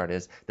Syndergaard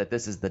is. That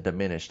this is the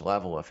diminished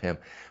level of him.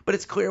 But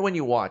it's clear when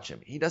you watch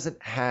him, he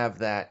doesn't have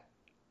that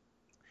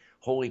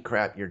holy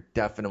crap, you're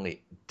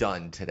definitely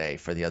done today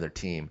for the other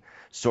team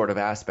sort of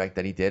aspect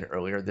that he did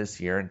earlier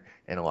this year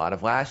and a lot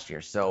of last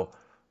year. So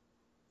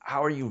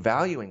how are you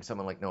valuing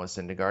someone like Noah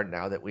Syndergaard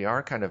now that we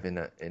are kind of in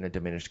a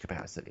diminished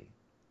capacity?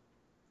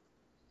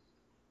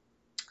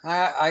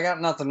 I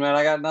got nothing, man.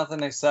 I got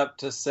nothing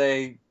except to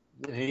say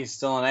that he's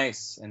still an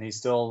ace and he's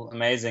still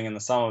amazing in the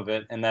sum of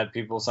it, and that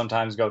people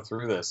sometimes go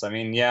through this. I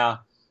mean, yeah,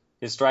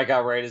 his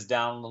strikeout rate is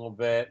down a little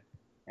bit,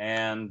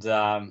 and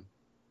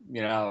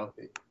you know,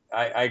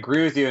 I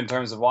agree with you in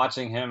terms of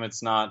watching him.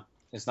 It's not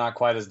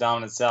quite as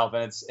dominant itself,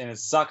 and it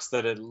sucks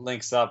that it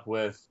links up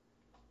with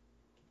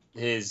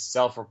his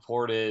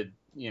self-reported,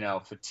 you know,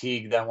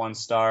 fatigue that one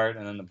start,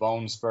 and then the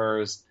bone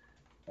spurs,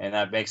 and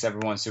that makes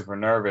everyone super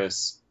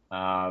nervous.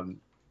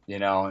 You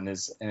know, and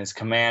his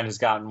command has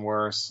gotten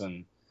worse,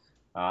 and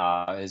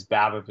His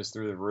BABIP is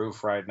through the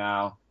roof right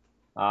now.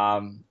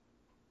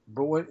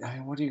 But what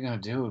are you gonna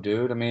do,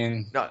 dude? I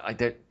mean, No, like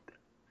that.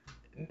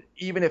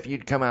 Even if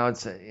you'd come out and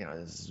say,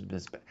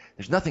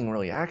 there's nothing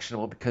really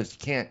actionable because you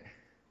can't,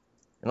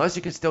 unless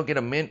you can still get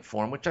a mint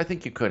for him, which I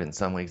think you could in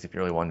some leagues if you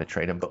really wanted to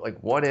trade him. But like,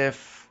 what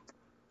if,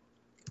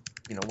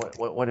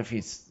 what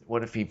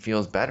if he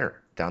feels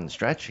better down the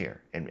stretch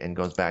here and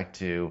goes back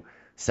to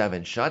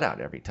 7 shutout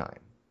every time,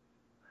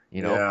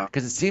 yeah.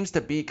 because it seems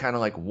to be kind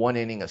of like one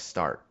inning a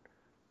start,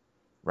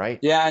 right?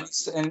 Yeah,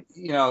 and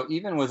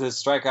even with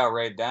his strikeout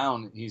rate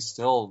down, he's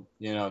still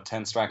 10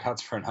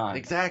 strikeouts per nine.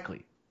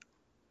 Exactly.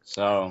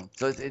 So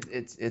So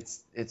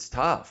it's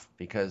tough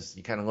because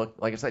you kind of look,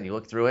 like I said, you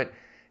look through it,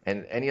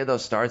 and any of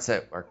those starts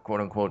that are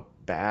quote unquote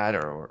bad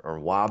or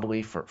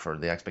wobbly for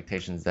the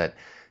expectations that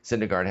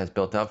Syndergaard has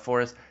built up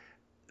for us,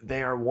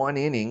 they are one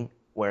inning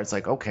where it's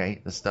like, okay,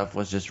 the stuff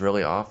was just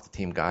really off. The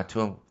team got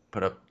to him,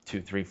 put up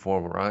 2, 3,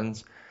 4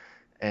 runs,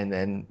 and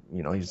then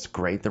he's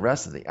great the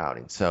rest of the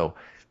outing. So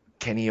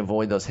can he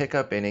avoid those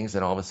hiccup innings?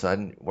 And all of a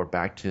sudden we're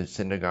back to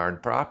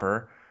Syndergaard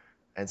proper.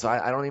 And so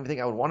I don't even think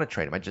I would want to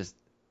trade him. I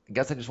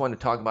guess I just wanted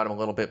to talk about him a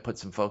little bit, put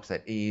some folks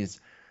at ease,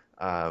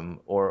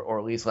 or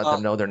at least let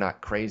them know they're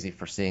not crazy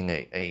for seeing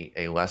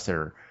a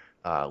lesser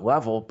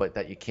level, but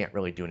that you can't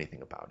really do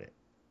anything about it.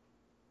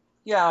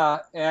 yeah,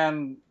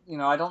 and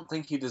I don't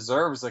think he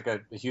deserves like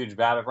a huge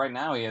BABIP. Right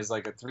now he has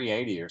like a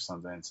 380 or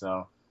something.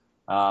 So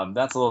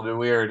that's a little bit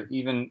weird.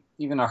 Even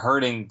a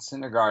hurting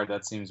Syndergaard,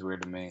 that seems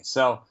weird to me.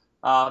 So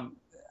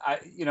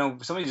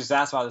somebody just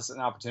asked about this, an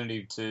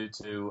opportunity to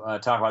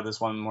talk about this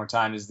one more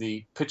time, is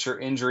the pitcher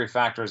injury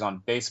factors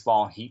on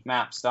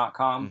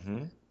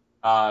baseballheatmaps.com.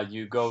 Mm-hmm.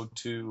 You go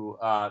to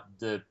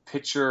the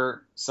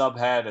pitcher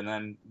subhead, and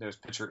then there's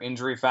pitcher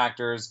injury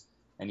factors,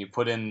 and you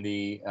put in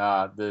the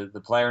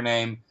player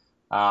name,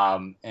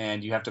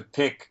 and you have to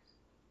pick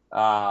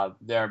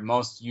their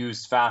most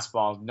used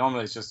fastball.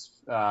 Normally it's just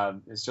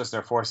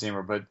their four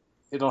seamer, but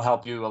it'll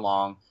help you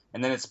along.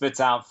 And then it spits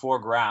out 4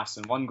 graphs,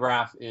 and one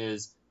graph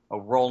is a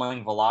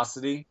rolling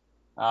velocity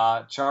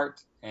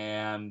chart,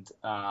 and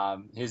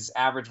his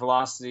average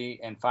velocity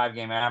and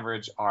 5-game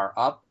average are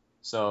up.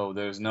 So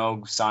there's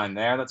no sign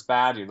there that's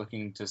bad. You're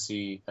looking to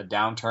see a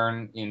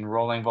downturn in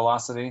rolling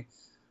velocity.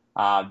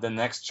 The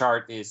next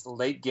chart is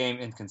late game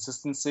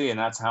inconsistency, and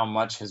that's how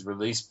much his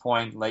release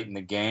point late in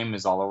the game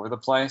is all over the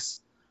place.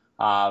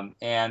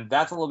 And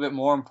that's a little bit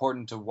more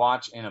important to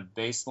watch in a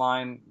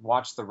baseline.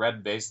 Watch the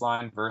red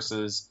baseline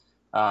versus,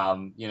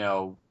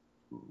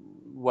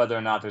 whether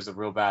or not there's a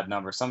real bad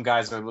number. Some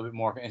guys are a little bit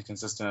more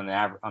inconsistent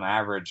on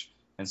average,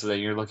 and so that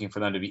you're looking for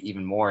them to be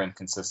even more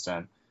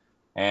inconsistent.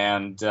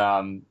 And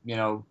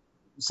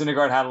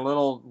Syndergaard had a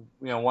little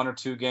 1 or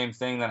 2 game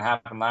thing that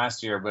happened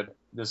last year, but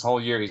this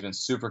whole year he's been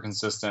super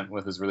consistent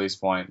with his release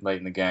point late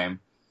in the game.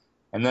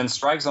 And then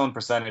strike zone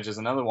percentage is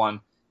another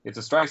one. If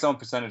the strike zone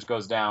percentage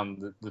goes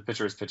down, the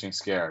pitcher is pitching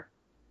scared.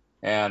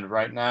 And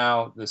right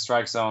now, the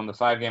strike zone, the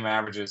 5-game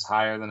average is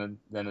higher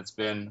than it's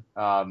been,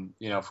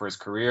 for his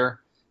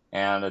career,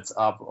 and it's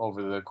up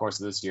over the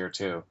course of this year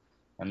too.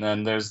 And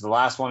then there's the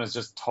last one is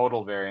just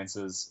total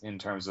variances in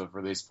terms of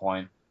release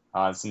point.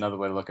 It's another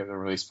way to look at the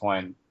release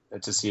point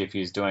to see if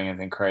he's doing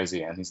anything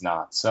crazy, and he's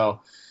not.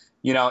 So,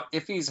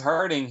 if he's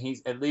hurting,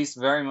 he's at least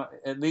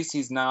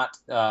he's not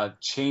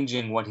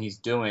changing what he's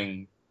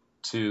doing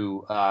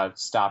to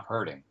stop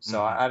hurting.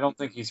 So I don't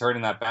think he's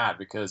hurting that bad,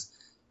 because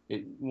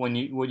what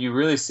you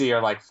really see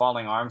are like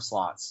falling arm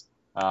slots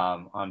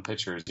on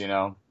pitchers.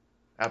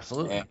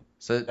 Absolutely. And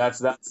so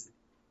that's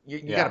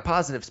you got a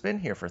positive spin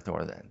here for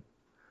Thor then.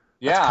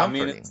 That's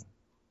comforting. I mean,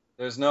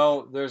 there's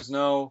no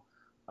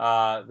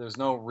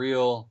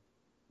real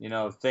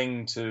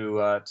thing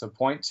to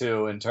point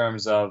to in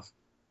terms of,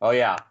 oh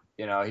yeah,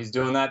 he's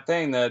doing that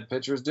thing that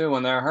pitchers do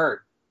when they're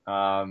hurt.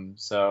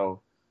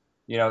 So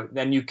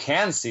then you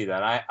can see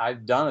that.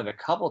 I've done it a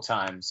couple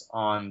times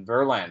on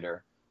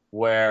Verlander,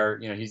 where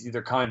he's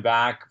either coming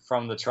back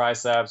from the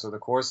triceps or the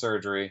core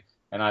surgery,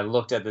 and I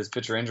looked at this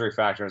pitcher injury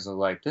factors and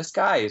was like, this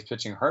guy is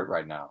pitching hurt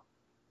right now.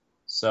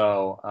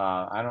 So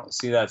I don't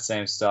see that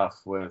same stuff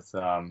with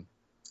Noah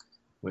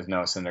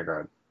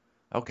Syndergaard.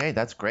 Okay,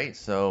 that's great.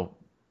 So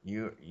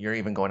you're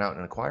even going out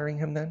and acquiring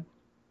him then?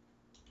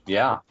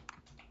 Yeah,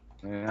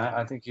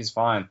 I think he's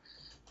fine.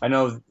 I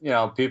know,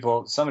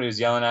 somebody was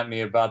yelling at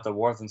me about the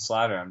Worth and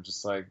slider. I'm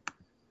just like,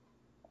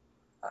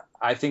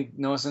 I think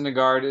Noah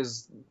Syndergaard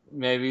is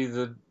maybe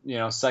the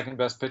second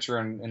best pitcher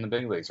in the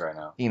big leagues right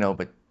now.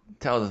 But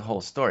tell the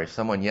whole story. If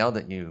someone yelled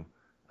at you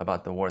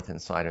about the Worth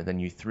and slider, then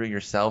you threw your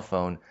cell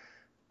phone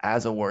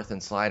as a Worth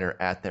and slider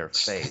at their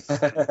face.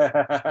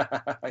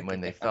 And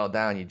when they fell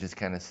down, you just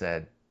kind of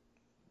said,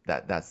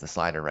 that's the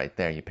slider right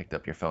there. You picked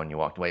up your phone, you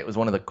walked away. It was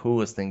one of the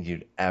coolest things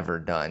you'd ever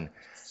done.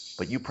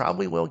 But you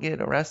probably will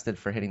get arrested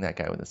for hitting that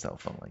guy with a cell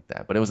phone like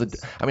that. But it was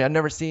I've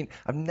never seen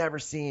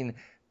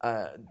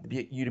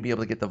you to be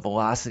able to get the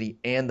velocity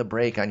and the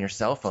break on your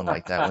cell phone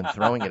like that when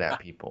throwing it at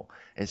people.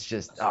 It's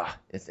just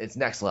it's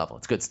next level.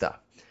 It's good stuff.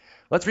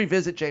 Let's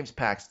revisit James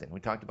Paxton.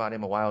 We talked about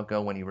him a while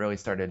ago when he really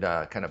started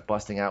kind of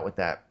busting out with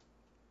that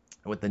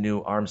with the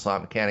new arm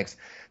slot mechanics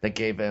that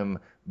gave him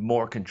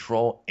more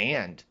control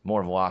and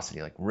more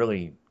velocity, like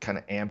really kind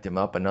of amped him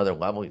up another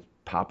level. He's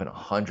popping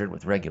 100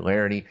 with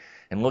regularity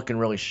and looking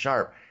really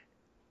sharp.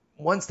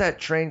 Once that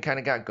train kind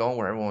of got going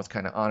where everyone was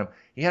kind of on him,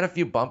 he had a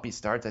few bumpy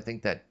starts. I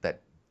think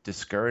that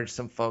discouraged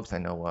some folks. I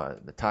know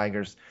the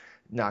Tigers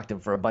knocked him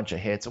for a bunch of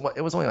hits.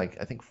 It was only like,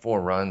 I think,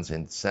 4 runs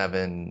in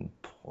 7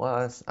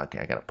 plus. Okay,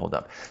 I got it pulled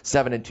up.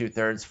 7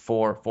 2/3,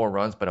 four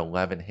runs, but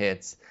 11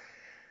 hits.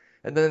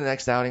 And then the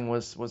next outing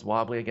was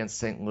wobbly against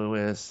St.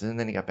 Louis, and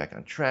then he got back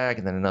on track,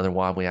 and then another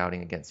wobbly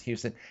outing against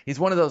Houston. He's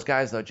one of those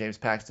guys, though, James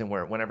Paxton,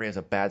 where whenever he has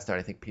a bad start,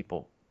 I think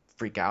people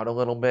freak out a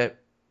little bit.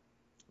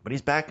 But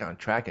he's back on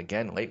track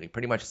again lately,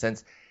 pretty much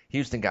since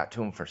Houston got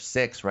to him for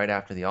 6 right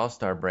after the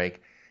All-Star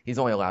break. He's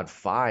only allowed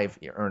 5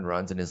 earned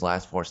runs in his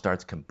last 4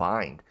 starts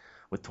combined,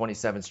 with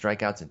 27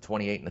 strikeouts and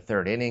 28 in the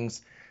third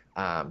innings,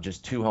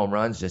 just 2 home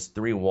runs, just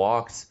 3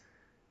 walks.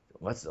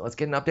 Let's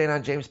get an update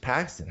on James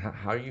Paxton.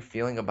 How are you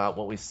feeling about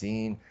what we've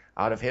seen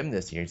out of him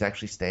this year? He's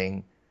actually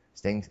staying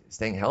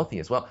healthy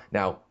as well.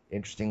 Now,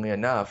 interestingly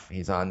enough,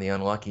 he's on the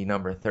unlucky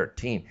number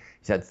 13.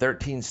 He's had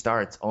 13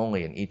 starts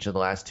only in each of the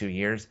last 2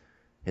 years.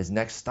 His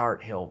next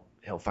start, he'll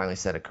finally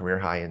set a career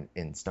high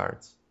in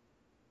starts.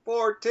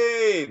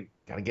 14.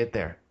 Gotta get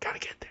there. Gotta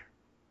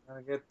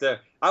get there.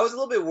 I was a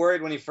little bit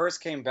worried when he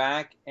first came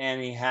back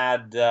and he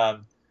had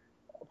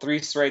 3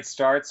 straight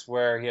starts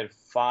where he had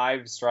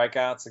 5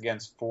 strikeouts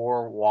against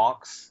 4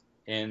 walks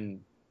in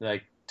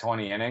like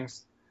 20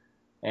 innings.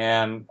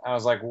 And I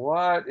was like,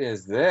 what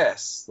is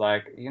this?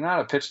 Like, you're not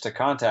a pitch to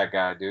contact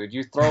guy, dude.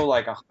 You throw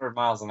like 100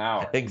 miles an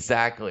hour.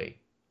 Exactly.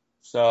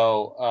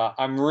 So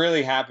I'm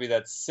really happy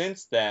that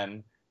since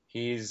then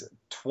he's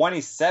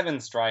 27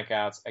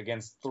 strikeouts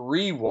against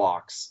 3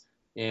 walks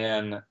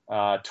in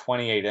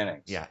 28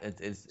 innings. Yeah,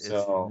 it's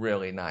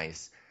really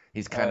nice.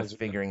 He's kind of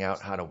figuring out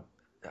how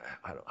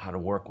to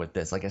work with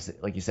this. Like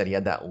you said, he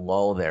had that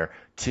lull there,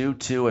 2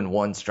 and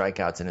 1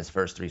 strikeouts in his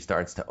first 3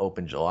 starts to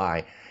open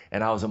July,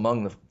 and I was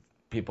among the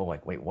people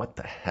like, wait, what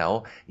the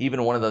hell?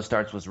 Even one of those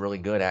starts was really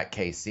good at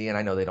KC, and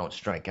I know they don't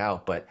strike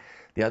out, but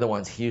the other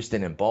ones,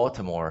 Houston and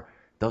Baltimore,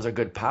 those are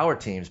good power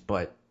teams,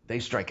 but they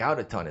strike out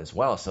a ton as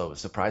well. So it was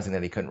surprising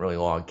that he couldn't really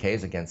log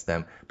Ks against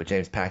them. But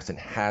James Paxton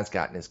has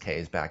gotten his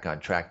Ks back on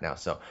track now.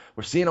 So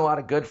we're seeing a lot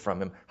of good from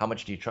him. How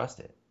much do you trust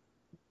it?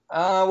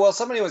 Well,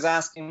 somebody was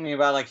asking me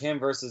about like him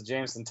versus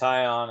Jameson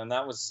Taillon, and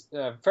that was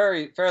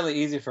fairly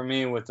easy for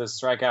me with the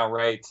strikeout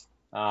rate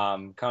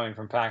coming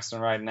from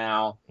Paxton right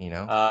now.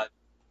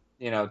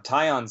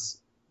 Taillon's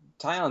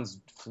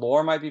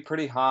floor might be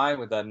pretty high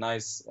with that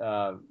nice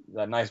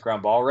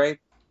ground ball rate,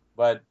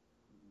 but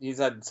he's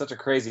had such a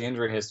crazy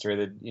injury history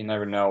that you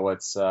never know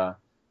what's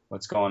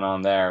going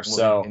on there. Well,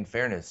 so in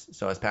fairness,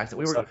 so as Paxton,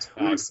 we're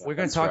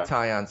going to talk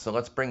Taillon, so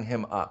let's bring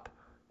him up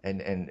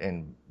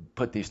and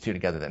put these two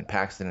together then,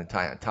 Paxton and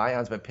Taillon.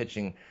 Taillon's been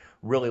pitching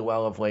really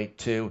well of late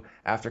too.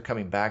 After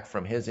coming back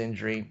from his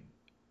injury,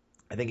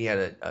 I think he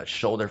had a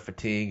shoulder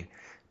fatigue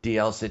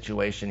DL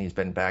situation. He's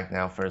been back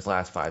now for his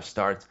last 5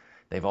 starts.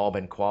 They've all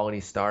been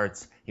quality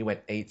starts. He went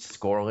 8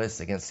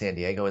 scoreless against San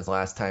Diego his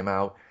last time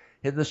out.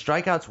 The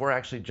strikeouts were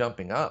actually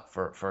jumping up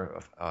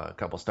for a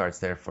couple starts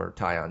there for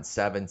Taillon,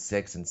 7,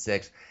 6, and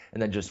 6,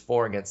 and then just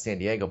 4 against San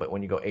Diego. But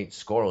when you go 8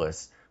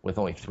 scoreless with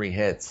only 3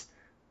 hits,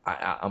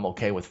 I'm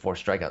okay with 4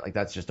 strikeouts. Like,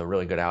 that's just a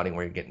really good outing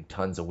where you're getting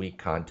tons of weak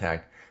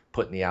contact,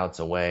 putting the outs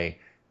away,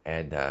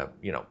 and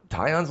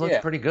Taillon's looks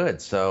pretty good.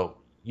 So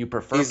you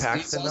prefer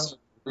Paxton, he's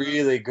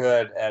really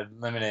good at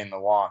limiting the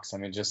walks. I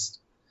mean, just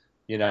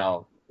he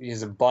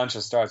has a bunch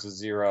of starts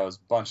with 0s, a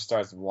bunch of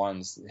starts with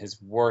 1s.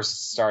 His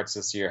worst starts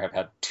this year have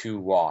had 2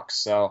 walks.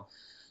 So,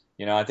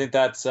 I think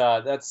that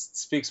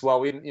speaks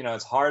well.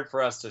 It's hard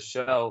for us to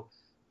show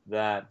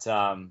that.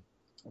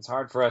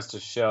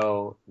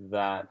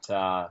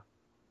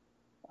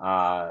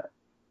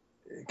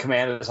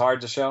 Command is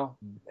hard to show,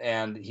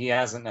 and he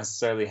hasn't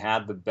necessarily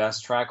had the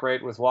best track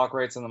rate with walk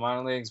rates in the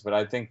minor leagues, but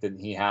I think that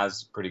he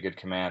has pretty good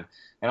command.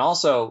 And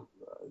also,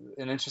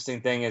 an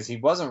interesting thing is he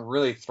wasn't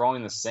really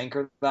throwing the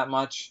sinker that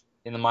much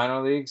in the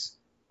minor leagues.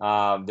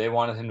 They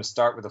wanted him to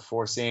start with a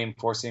four seam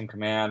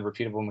command,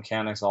 repeatable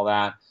mechanics, all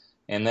that.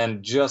 And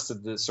then just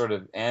at the sort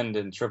of end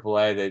in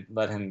AAA, they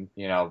let him,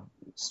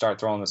 start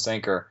throwing the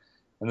sinker.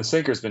 And the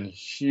sinker's been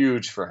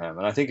huge for him.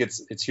 And I think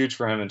it's huge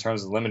for him in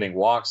terms of limiting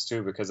walks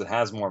too, because it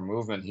has more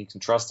movement. He can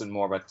trust it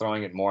more by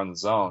throwing it more in the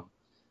zone.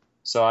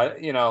 So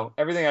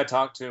everything I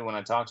talked to when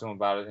I talked to him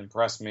about it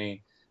impressed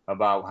me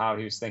about how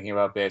he was thinking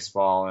about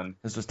baseball. And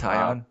this was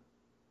Taillon?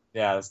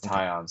 Yeah, that's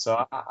Taillon.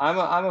 So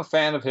I'm a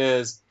fan of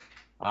his.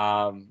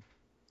 I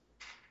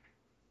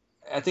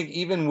think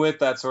even with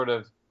that sort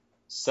of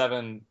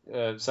 7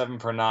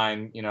 per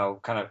 9,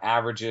 kind of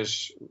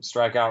average-ish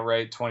strikeout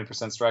rate, 20%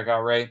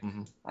 strikeout rate,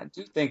 mm-hmm. I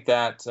do think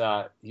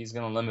that he's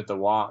going to limit the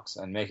walks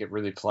and make it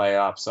really play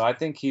up. So I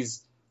think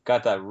he's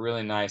got that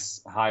really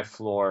nice high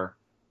floor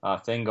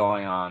thing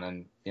going on.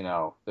 And,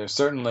 there's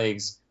certain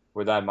leagues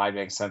where that might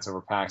make sense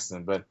over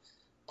Paxton. But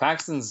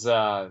Paxton's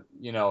a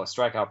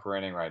strikeout per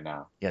inning right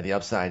now. Yeah, the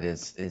upside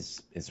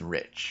is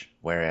rich, And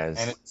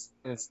whereas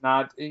it's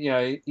not,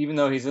 even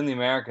though he's in the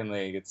American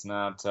League, it's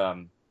not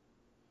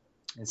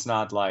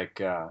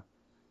like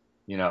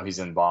he's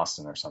in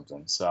Boston or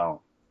something.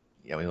 So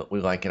yeah, we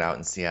like it out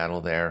in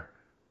Seattle. There's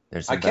I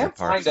some better can't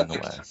parks find in a, the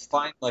I can't West.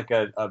 find like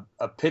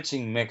a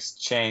pitching mix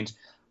change.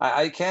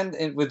 I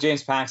can with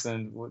James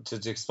Paxton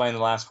to explain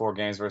the last four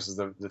games versus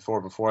the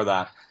four before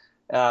that.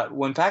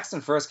 When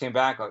Paxton first came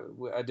back,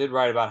 I did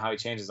write about how he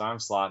changed his arm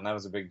slot, and that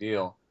was a big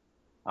deal.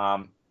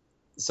 Um,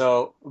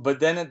 but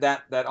then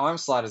that arm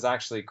slot has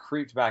actually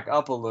creeped back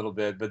up a little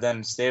bit, but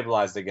then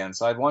stabilized again.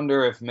 So I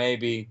wonder if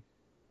maybe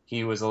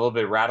he was a little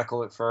bit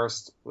radical at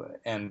first,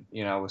 and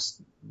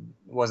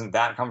wasn't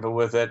that comfortable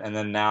with it, and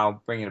then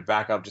now bringing it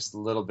back up just a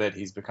little bit,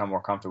 he's become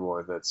more comfortable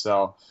with it.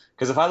 So,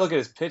 because if I look at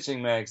his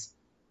pitching mix,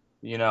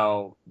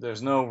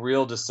 there's no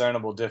real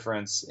discernible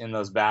difference in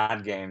those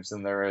bad games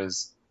than there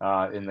is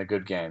in the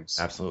good games.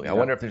 Absolutely. I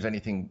wonder if there's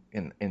anything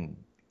in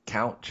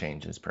count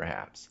changes,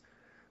 perhaps.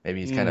 Maybe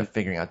he's kind Mm, of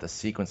figuring out the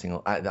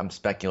sequencing. I'm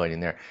speculating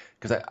there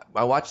because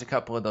I watched a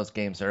couple of those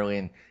games early,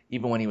 and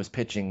even when he was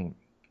pitching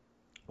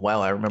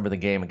well, I remember the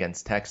game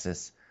against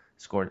Texas,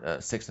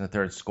 scored 6 1/3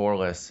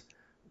 scoreless,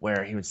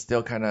 where he would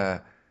still kind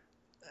of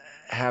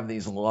have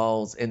these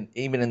lulls, and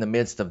even in the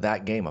midst of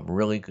that game, a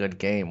really good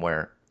game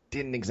where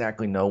didn't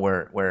exactly know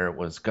where it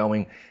was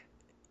going,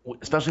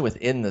 especially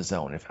within the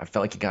zone. If I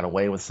felt like he got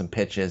away with some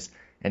pitches,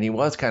 and he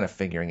was kind of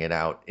figuring it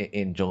out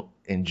in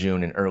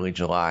June and early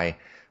July.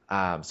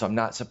 So I'm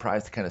not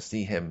surprised to kind of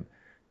see him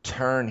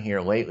turn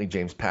here lately,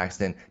 James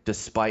Paxton,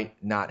 despite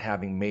not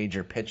having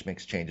major pitch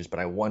mix changes. But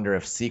I wonder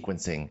if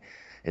sequencing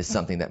is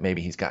something that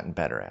maybe he's gotten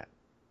better at.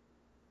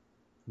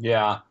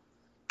 yeah,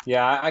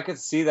 yeah, I could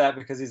see that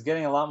because he's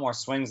getting a lot more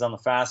swings on the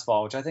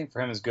fastball, which I think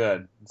for him is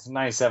good. It's a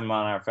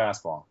 97-mile-an-hour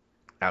fastball.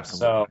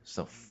 Absolutely.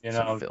 So, So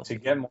to filthy.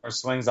 get more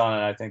swings on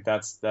it, I think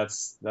that's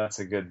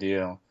a good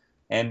deal.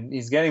 And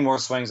he's getting more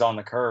swings on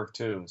the curve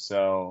too.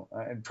 So,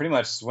 and pretty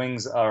much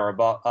swings are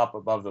above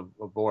the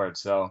board.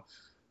 So,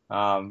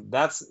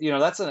 that's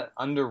an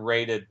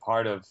underrated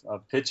part of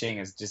pitching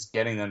is just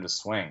getting them to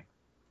swing.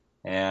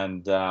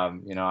 And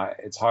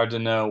it's hard to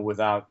know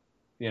without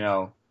you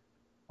know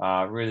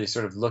really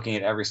sort of looking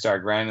at every star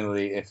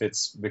granularly if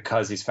it's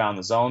because he's found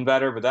the zone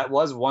better. But that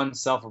was one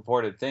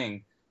self-reported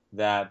thing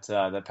that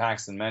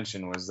Paxton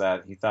mentioned was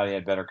that he thought he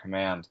had better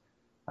command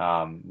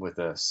with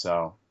this.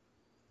 So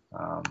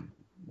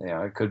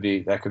that could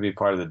be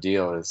part of the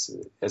deal. Is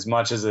as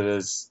much as it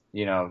is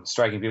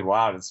striking people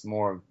out, it's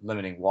more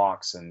limiting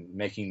walks and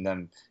making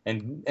them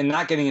and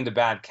not getting into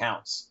bad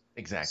counts.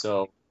 Exactly.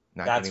 So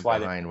Not that's getting why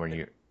behind where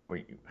you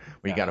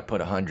yeah, got to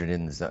put 100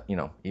 in the zone,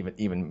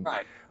 even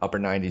right. upper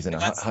 90s and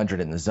And that's 100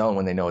 in the zone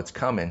when they know it's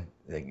coming.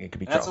 It could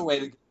be And that's a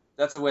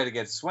trouble. way to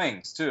get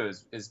swings too.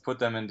 Is put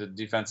them into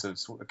defensive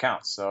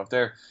accounts. So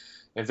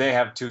if they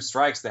have two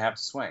strikes, they have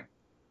to swing.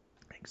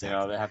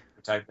 Exactly.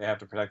 They have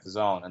to protect the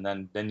zone,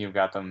 and then you've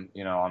got them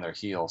on their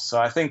heels. So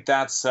I think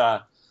that's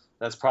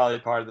probably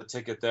part of the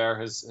ticket there.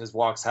 His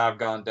walks have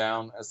gone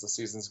down as the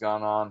season's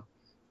gone on,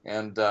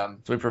 and So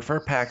we prefer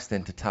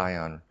Paxton to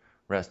Tyon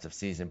rest of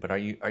season, but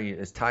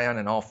is Tyon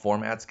an all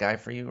formats guy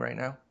for you right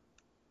now?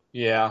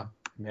 yeah,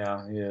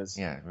 yeah, he is.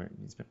 Yeah,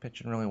 he's been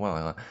pitching really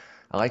well.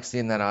 I like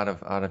seeing that out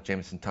of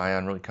Jameson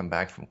Tyon really come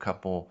back from a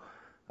couple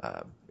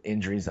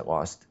injuries that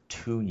lost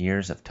 2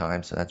 years of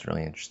time, so that's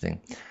really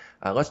interesting.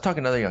 Let's talk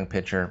another young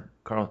pitcher,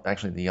 Carl.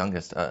 Actually, the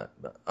youngest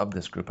of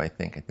this group, I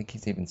think. I think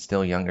he's even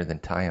still younger than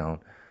Tyon.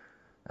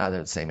 They're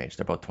the same age.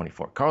 They're both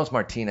 24. Carlos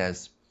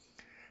Martinez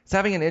is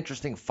having an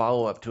interesting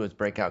follow-up to his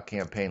breakout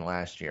campaign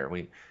last year.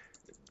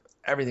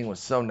 Everything was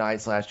so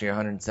nice last year,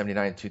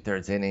 179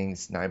 2/3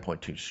 innings,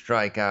 9.2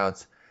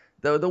 strikeouts.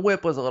 The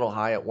whip was a little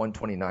high at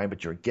 129,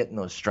 but you were getting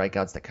those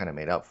strikeouts that kind of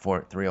made up for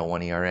it.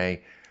 3.01 ERA,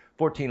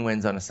 14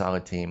 wins on a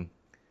solid team.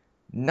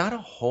 Not a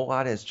whole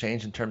lot has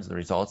changed in terms of the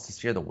results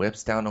this year. The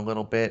whip's down a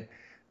little bit,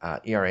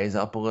 ERA's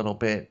up a little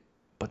bit,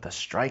 but the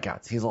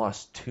strikeouts, he's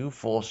lost 2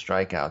 full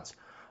strikeouts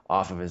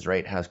off of his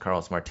rate, has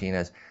Carlos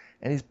Martinez.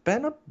 And he's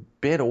been a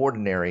bit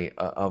ordinary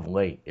of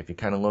late. If you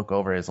kind of look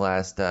over his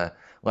last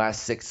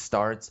 6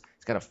 starts,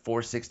 he's got a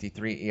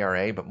 4.63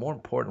 ERA. But more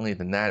importantly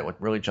than that,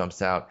 what really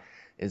jumps out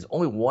is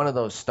only one of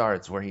those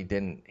starts where he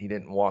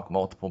didn't walk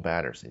multiple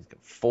batters. He's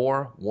got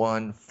 4,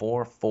 1,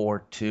 4,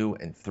 4, 2,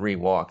 and 3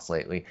 walks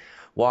lately.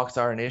 Walks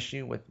are an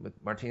issue with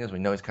Martinez. We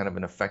know he's kind of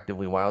an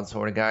effectively wild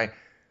sort of guy.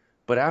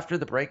 But after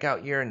the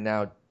breakout year and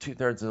now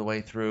 2/3 of the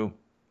way through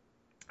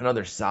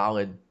another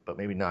solid but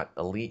maybe not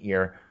elite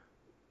year,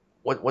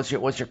 what's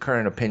your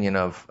current opinion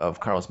of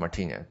Carlos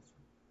Martinez?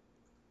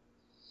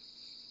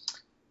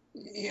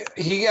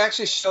 He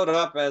actually showed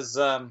up as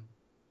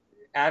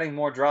adding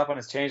more drop on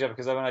his changeup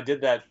because when I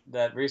did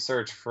that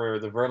research for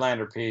the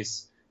Verlander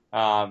piece,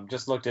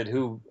 just looked at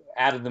who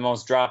added the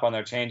most drop on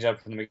their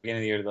changeup from the beginning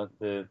of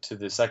the year to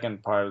the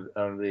second part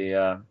of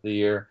the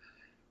year.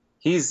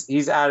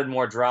 He's added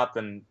more drop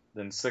than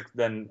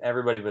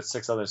everybody but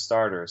 6 other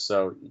starters.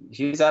 So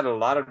he's added a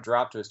lot of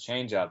drop to his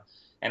changeup.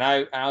 And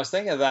I was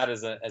thinking of that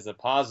as a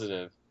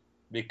positive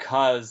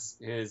because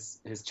his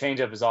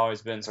changeup has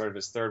always been sort of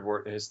his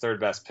third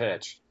best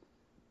pitch.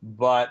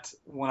 But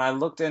when I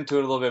looked into it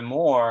a little bit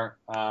more,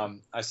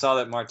 I saw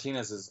that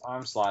Martinez's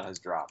arm slot has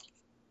dropped.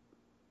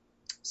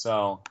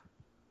 So,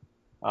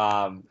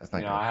 That's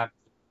not good.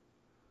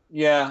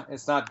 Yeah,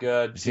 it's not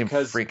good. You see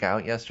him freak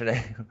out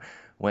yesterday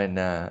when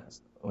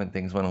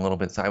things went a little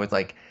bit sideways.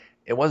 Like,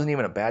 it wasn't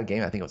even a bad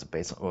game. I think it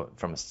was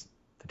from a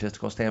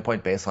statistical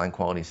standpoint, baseline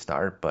quality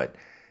start. But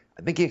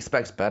I think he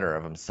expects better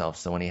of himself.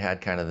 So when he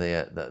had kind of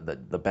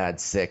the bad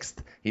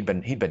sixth, he'd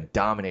been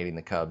dominating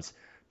the Cubs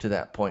to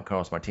that point.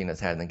 Carlos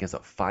Martinez had, and then gives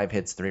up 5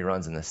 hits, 3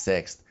 runs in the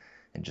sixth,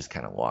 and just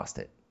kind of lost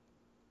it.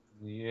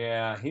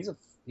 Yeah, he's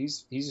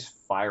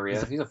fiery.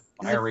 He's a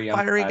fiery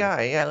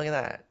guy. Yeah, look at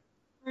that.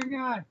 Fiery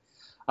guy.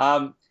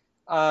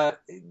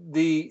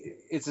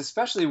 It's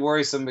especially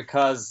worrisome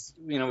because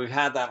we've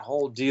had that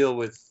whole deal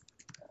with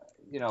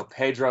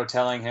Pedro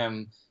telling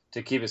him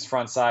to keep his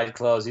front side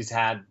closed. He's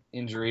had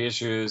injury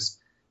issues,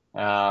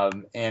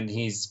 and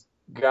he's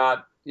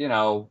got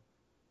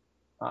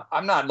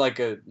I'm not like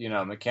a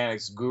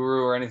mechanics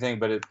guru or anything,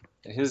 but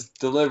his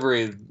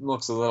delivery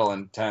looks a little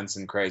intense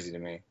and crazy to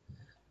me.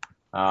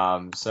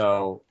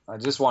 So I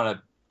just want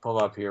to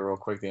pull up here real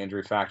quick the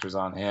injury factors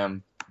on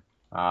him.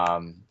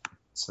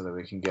 So that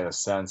we can get a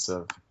sense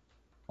of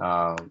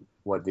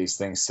what these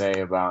things say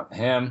about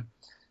him.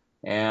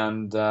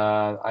 And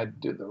I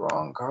did the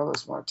wrong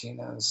Carlos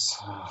Martinez.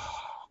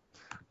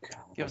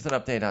 Give us an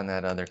update on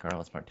that other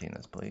Carlos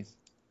Martinez, please.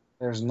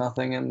 There's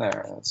nothing in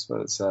there. That's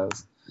what it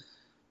says.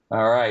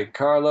 All right,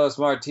 Carlos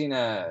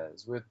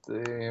Martinez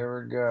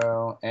here we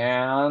go.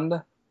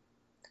 And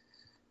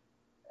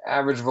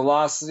average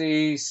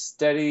velocity,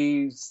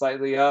 steady,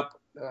 slightly up.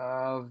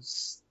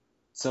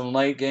 Some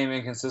late game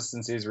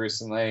inconsistencies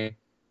recently.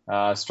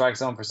 Strike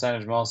zone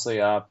percentage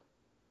mostly up,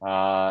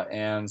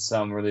 and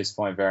some release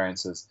point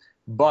variances.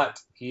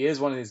 But he is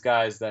one of these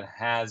guys that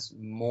has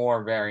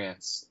more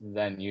variance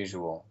than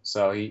usual.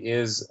 So he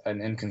is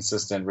an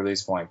inconsistent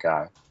release point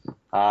guy,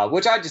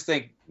 which I just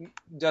think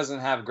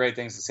doesn't have great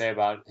things to say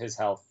about his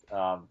health,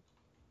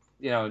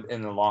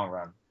 in the long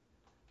run.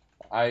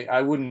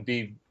 I wouldn't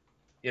be,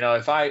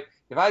 if I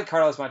had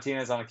Carlos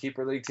Martinez on a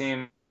keeper league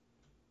team.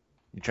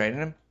 You trading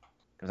him?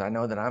 Because I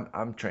know that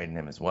I'm trading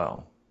him as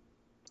well.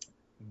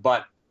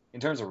 But in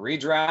terms of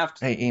redraft,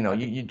 hey,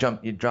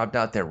 you dropped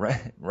out there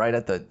right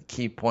at the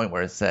key point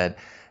where it said,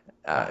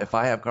 if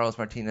I have Carlos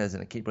Martinez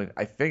in a keeper league,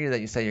 I figure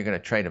that you say you're going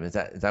to trade him. Is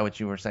that what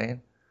you were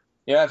saying?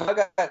 Yeah, if I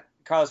got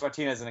Carlos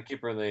Martinez in a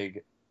keeper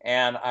league,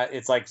 and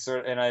it's like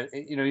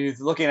you're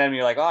looking at him,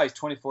 you're like, oh, he's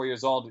 24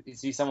 years old.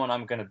 Is he someone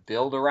I'm going to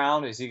build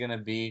around? Is he going to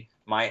be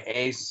my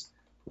ace,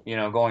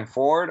 going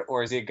forward,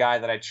 or is he a guy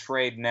that I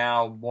trade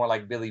now more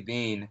like Billy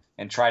Beane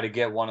and try to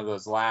get one of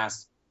those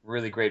last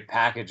really great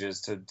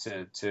packages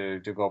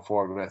to go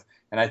forward with?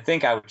 And I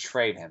think I would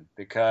trade him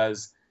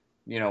because,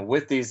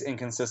 with these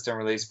inconsistent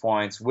release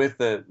points, with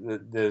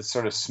the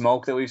sort of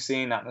smoke that we've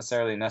seen, not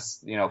necessarily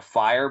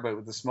fire, but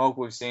with the smoke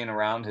we've seen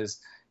around his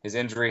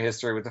injury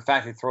history, with the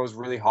fact he throws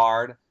really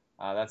hard,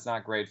 that's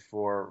not great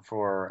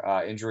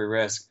for injury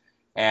risk.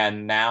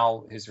 And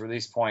now his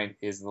release point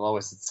is the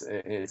lowest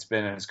it's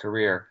been in his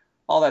career.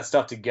 All that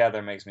stuff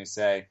together makes me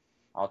say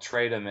I'll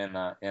trade him in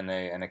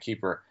a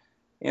keeper.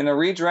 In a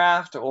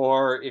redraft,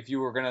 or if you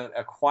were going to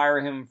acquire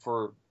him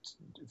for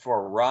a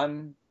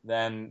run,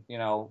 then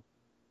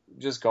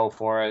just go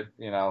for it.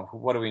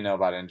 What do we know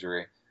about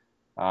injury?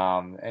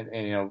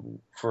 And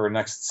for the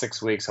next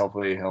 6 weeks,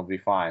 hopefully he'll be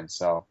fine.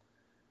 So,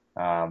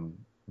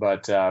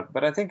 but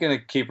I think in a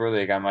keeper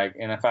league, I might.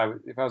 And if I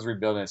was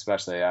rebuilding,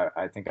 especially,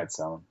 I think I'd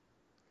sell him.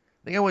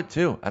 I think I would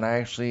too, and I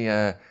actually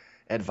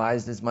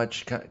advised as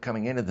much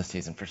coming into the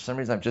season. For some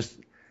reason, I've just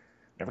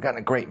never gotten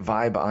a great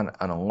vibe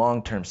on a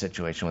long-term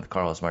situation with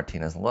Carlos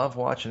Martinez. Love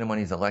watching him when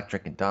he's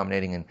electric and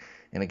dominating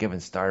in a given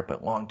start,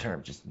 but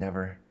long-term, just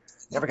never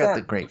got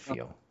the great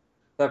feel.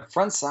 That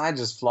front side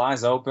just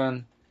flies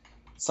open.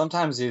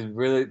 Sometimes he's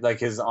really,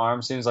 like, his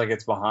arm seems like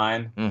it's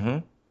behind.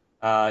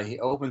 Mm-hmm. He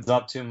opens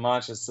up too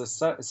much. It's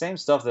the same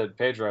stuff that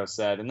Pedro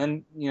said. And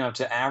then,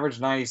 to average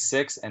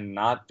 96 and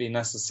not be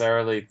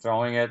necessarily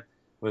throwing it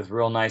with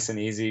real nice and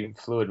easy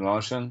fluid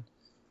motion.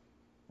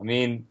 I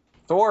mean,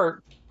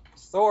 Thor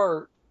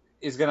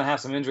is going to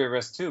have some injury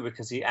risk too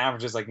because he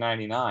averages like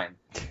 99.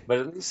 But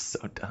at least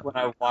so dumb. When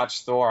I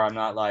watch Thor, I'm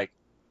not like,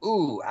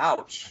 ooh,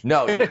 ouch.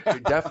 No, you're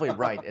definitely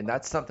right. And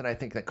that's something I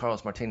think that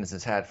Carlos Martinez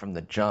has had from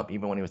the jump.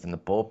 Even when he was in the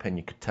bullpen,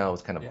 you could tell it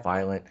was kind of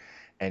violent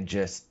and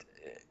just...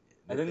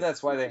 I think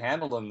that's why they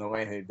handled him the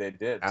way they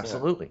did.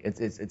 Absolutely. Too.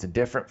 It's a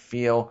different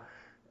feel.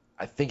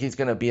 I think he's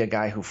going to be a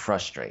guy who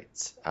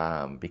frustrates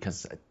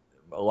because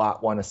a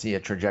lot want to see a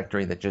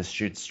trajectory that just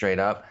shoots straight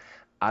up.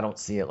 I don't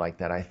see it like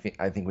that. I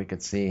think we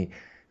could see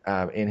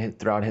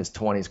throughout his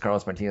 20s,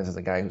 Carlos Martinez is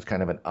a guy who's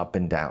kind of an up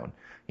and down.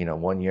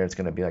 1 year it's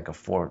going to be like a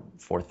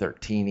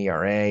 4.13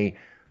 ERA,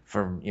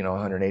 for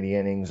 180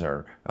 innings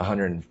or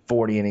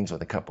 140 innings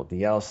with a couple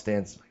DL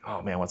stints.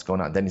 Oh man, what's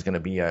going on? Then he's going to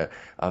be a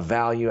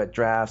value at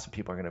drafts, and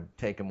people are going to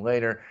take him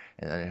later,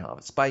 and then he'll have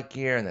a spike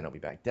year, and then he'll be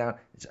back down.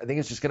 I think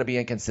it's just going to be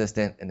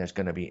inconsistent, and there's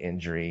going to be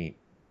injury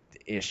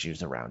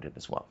issues around it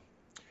as well.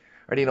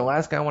 All right, the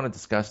last guy I want to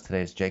discuss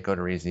today is Jake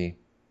Odorizzi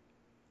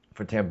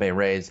for Tampa Bay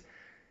Rays.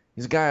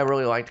 He's a guy I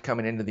really liked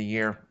coming into the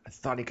year. I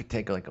thought he could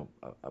take a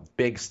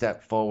big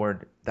step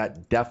forward.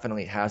 That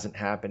definitely hasn't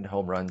happened.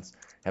 Home runs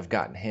have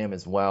gotten him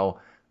as well.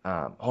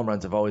 Home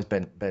runs have always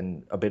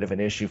been a bit of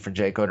an issue for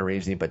Jake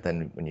Odorizzi, but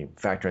then when you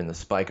factor in the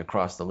spike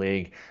across the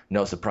league,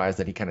 no surprise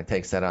that he kind of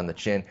takes that on the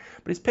chin.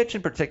 But he's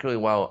pitching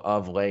particularly well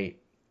of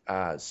late,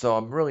 so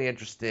I'm really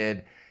interested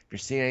if you're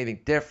seeing anything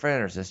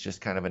different, or is this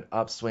just kind of an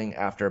upswing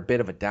after a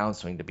bit of a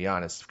downswing, to be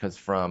honest, because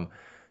from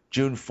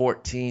June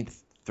 14th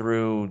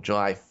through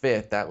July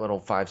 5th, that little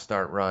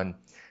 5-start run,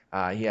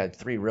 he had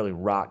 3 really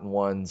rotten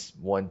ones,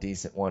 1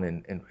 decent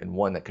one, and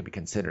 1 that could be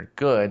considered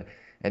good.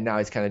 And now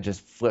he's kind of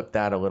just flipped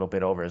that a little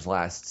bit over his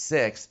last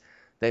 6.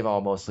 They've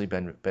all mostly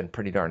been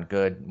pretty darn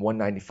good.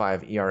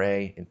 1.95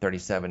 ERA in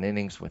 37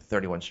 innings with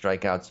 31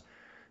 strikeouts,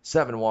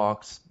 7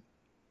 walks,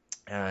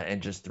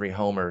 and just 3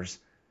 homers.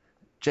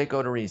 Jake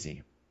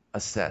Odorizzi,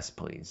 assess,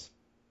 please.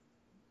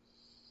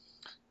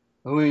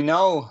 We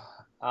know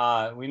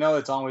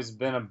it's always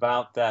been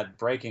about that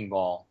breaking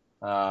ball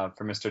for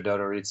Mr.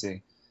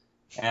 Odorizzi,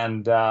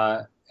 and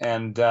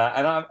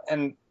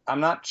I'm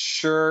not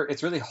sure.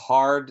 It's really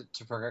hard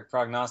to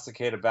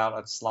prognosticate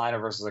about a slider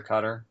versus a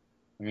cutter.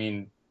 I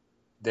mean,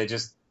 they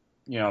just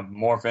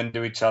morph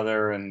into each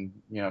other, and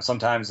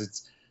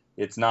sometimes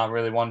it's not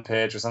really one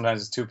pitch, or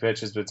sometimes it's 2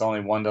 pitches, but it's only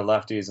 1 to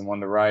lefties and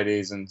 1 to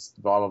righties, and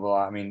blah blah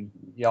blah. I mean,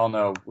 y'all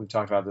know we've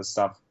talked about this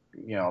stuff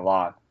a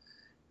lot,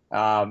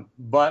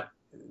 but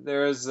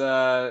it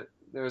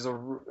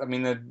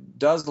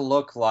does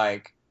look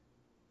like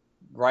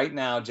right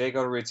now Jake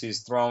Odorizzi is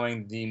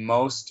throwing the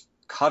most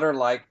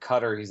cutter-like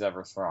cutter he's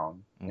ever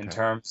thrown. Okay. In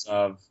terms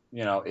of,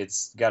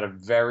 it's got a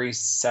very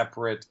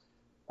separate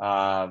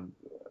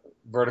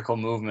vertical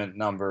movement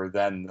number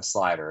than the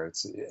slider.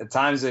 It's at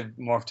times they've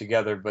morphed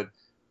together, but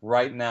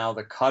right now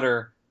the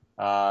cutter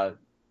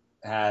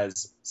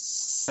has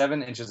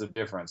 7 inches of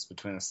difference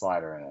between the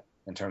slider and it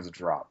in terms of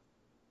drop.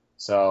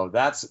 So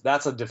that's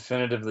a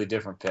definitively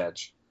different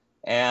pitch.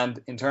 And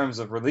in terms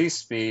of release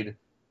speed,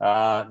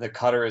 the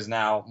cutter is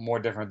now more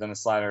different than the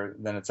slider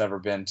than it's ever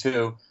been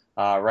too.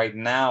 Right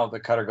now, the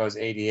cutter goes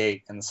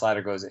 88 and the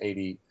slider goes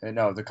 80.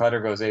 No, the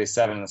cutter goes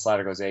 87 and the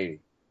slider goes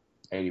 80,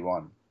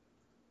 81.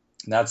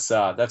 That's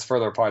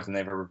further apart than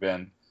they've ever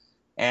been.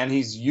 And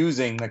he's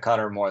using the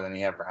cutter more than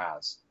he ever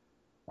has.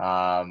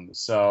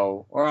 He's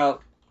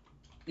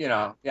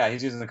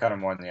using the cutter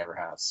more than he ever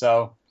has.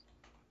 So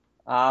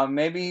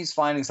maybe he's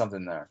finding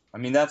something there. I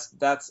mean, that's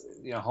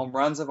home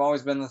runs have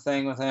always been the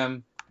thing with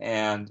him,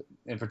 and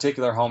in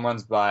particular, home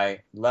runs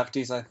by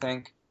lefties, I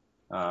think.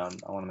 I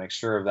want to make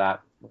sure of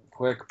that real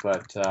quick,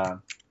 but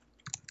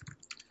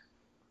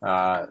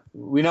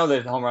we know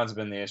that home runs have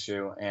been the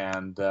issue,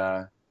 and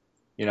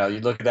you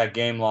look at that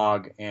game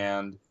log,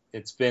 and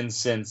it's been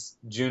since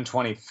June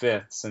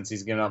 25th since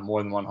he's given up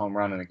more than 1 home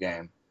run in a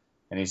game,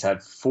 and he's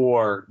had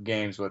 4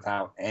 games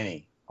without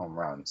any home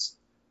runs.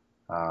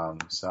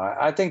 So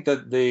I think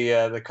that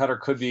the cutter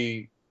could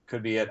be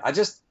it.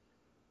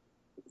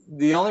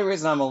 The only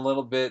reason I'm a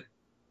little bit,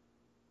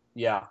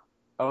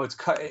 it's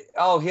cut.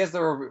 Oh, he has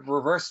the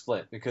reverse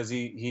split because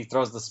he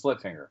throws the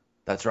split finger.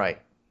 That's right.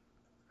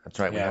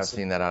 We have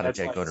seen that out of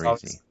Jake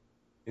Odorizzi.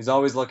 He's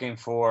always looking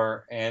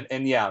for, and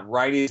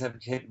righties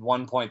have hit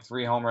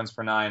 1.3 home runs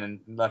per 9, and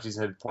lefties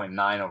have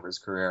 0.9 over his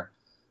career.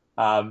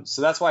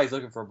 So that's why he's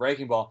looking for a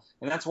breaking ball,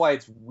 and that's why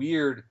it's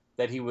weird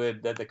that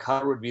the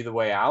cutter would be the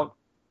way out.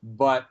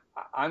 But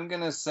I'm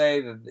gonna say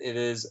that it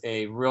is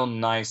a real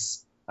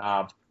nice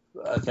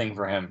thing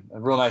for him, a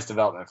real nice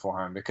development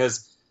for him,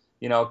 because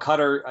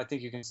cutter. I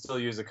think you can still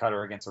use a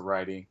cutter against a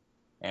righty,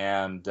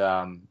 and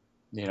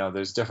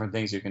there's different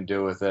things you can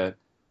do with it.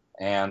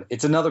 And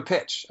it's another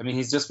pitch. I mean,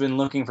 he's just been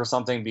looking for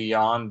something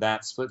beyond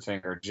that split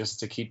finger just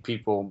to keep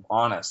people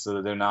honest, so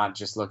that they're not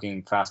just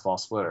looking fastball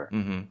splitter.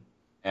 Mm-hmm.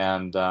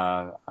 And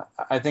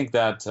I think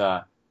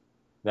that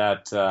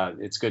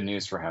it's good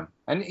news for him.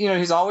 And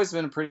he's always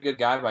been a pretty good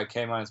guy by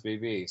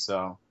K-BB.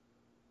 So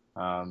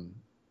I've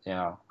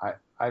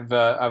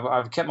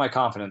kept my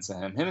confidence in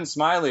him. Him and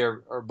Smiley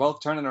are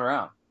both turning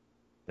around.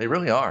 They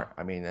really are.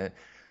 I mean,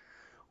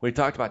 we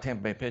talked about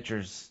Tampa Bay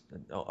pitchers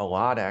a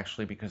lot,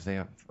 actually, because they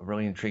have a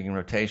really intriguing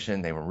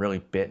rotation. They were really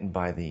bitten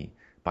by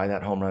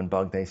that home run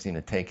bug. They seem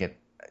to take it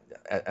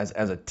as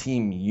a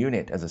team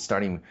unit, as a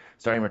starting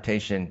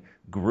rotation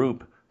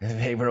group.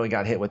 They really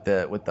got hit with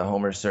the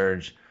homer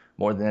surge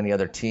more than any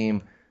other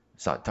team.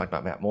 Talked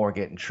about Matt Moore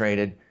getting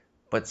traded,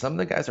 but some of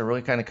the guys are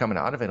really kind of coming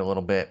out of it a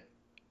little bit,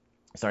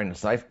 starting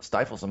to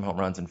stifle some home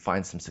runs and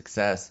find some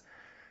success.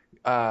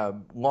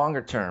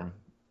 Longer term,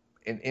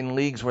 in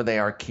leagues where they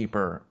are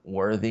keeper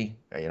worthy,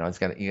 you're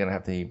gonna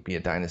have to be a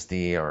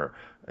dynasty or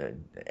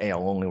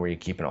AL only, where you're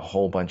keeping a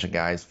whole bunch of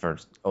guys for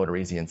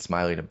Odorizzi and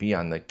Smiley to be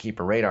on the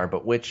keeper radar.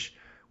 But which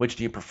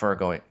do you prefer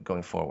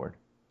going forward?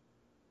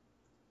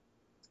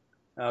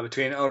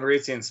 Between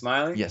Odorizzi and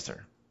Smiley? Yes,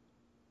 sir.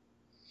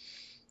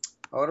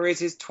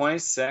 Odorizzi's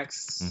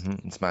 26.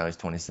 And Smiley's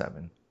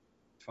 27.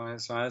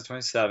 Smiley's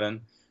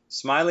 27.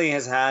 Smiley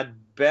has had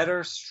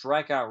better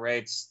strikeout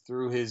rates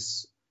through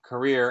his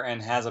career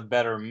and has a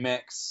better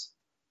mix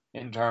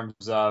in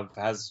terms of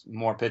has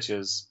more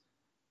pitches.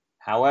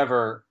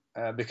 However,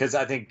 because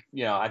I think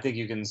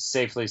you can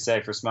safely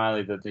say for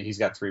Smiley that he's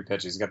got 3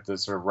 pitches. He's got the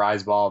sort of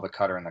rise ball, the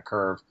cutter, and the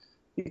curve.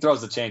 He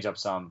throws the changeup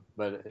some,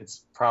 but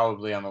it's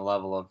probably on the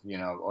level of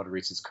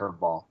Odorizzi's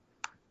curveball.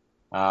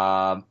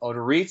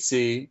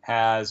 Odorizzi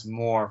has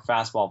more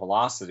fastball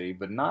velocity,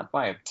 but not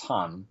by a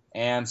ton.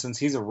 And since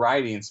he's a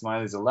righty and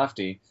Smiley's a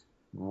lefty,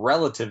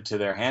 relative to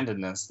their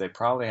handedness, they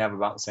probably have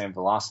about the same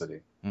velocity.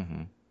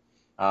 Mm-hmm.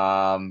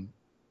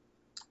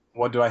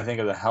 What do I think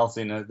of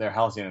their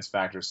healthiness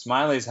factors?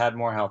 Smiley's had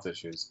more health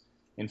issues.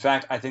 In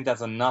fact, I think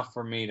that's enough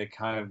for me to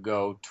kind of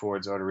go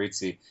towards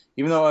Odorizzi.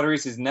 Even though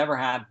Odorizzi's never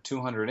had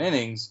 200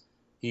 innings,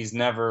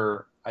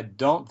 I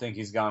don't think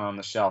he's gone on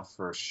the shelf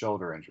for a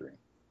shoulder injury.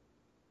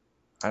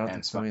 I don't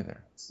think so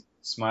either.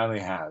 Smiley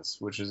has,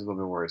 which is a little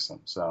bit worrisome.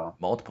 So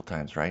multiple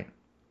times, right?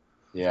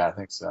 Yeah, I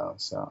think so.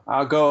 So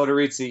I'll go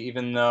Odorizzi,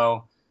 even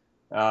though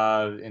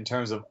in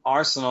terms of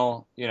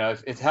arsenal,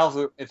 if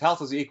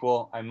health was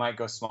equal, I might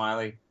go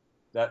Smiley.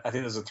 I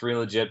think those are 3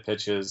 legit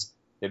pitches.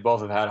 They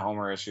both have had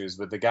homer issues,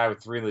 but the guy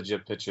with 3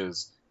 legit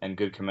pitches and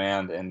good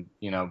command and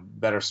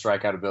better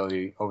strikeout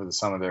ability over the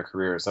sum of their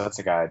careers, that's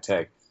the guy I'd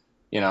take.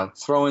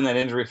 Throw in that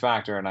injury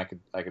factor, and I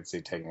could see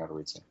taking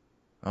Odorizzi.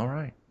 All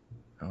right.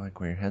 I like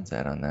where your head's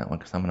at on that one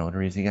because I'm an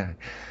Odorizzi guy.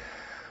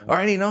 All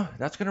right,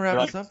 that's going to wrap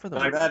us up for the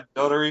week. Like that,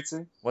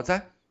 Odorizzi? What's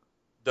that?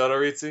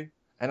 Odorizzi?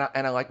 And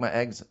I like my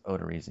eggs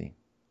Odorizzi.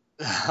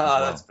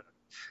 That's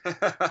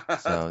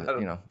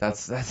so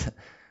that's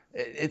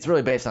it's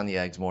really based on the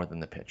eggs more than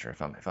the pitcher.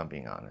 If I'm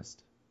being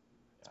honest,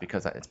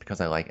 it's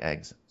because I like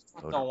eggs.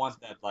 I don't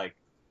want that like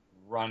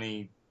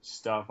runny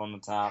stuff on the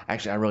top.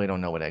 Actually, I really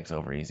don't know what eggs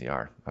Odorizzi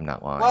are. I'm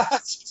not lying.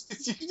 What?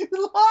 You're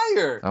a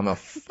liar. I'm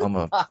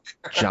a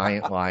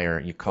giant liar.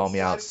 You call me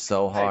out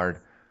so hard.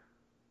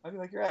 How do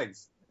you like your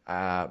eggs?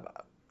 I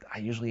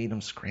usually eat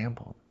them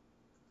scrambled.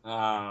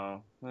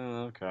 Oh,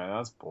 okay,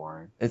 that's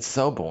boring. It's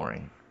so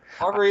boring.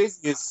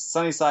 Odorizzi is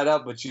sunny side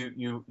up, but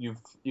you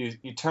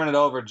turn it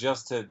over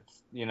just to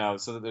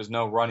so that there's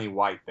no runny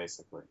white,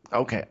 basically.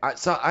 Okay,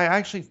 so I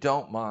actually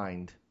don't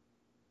mind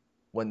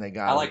when they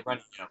got. I like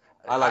runny.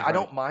 I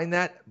don't mind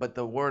that, but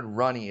the word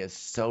runny is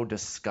so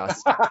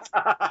disgusting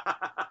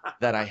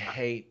that I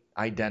hate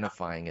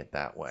identifying it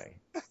that way.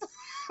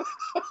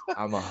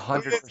 I'm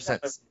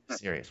 100%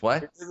 serious.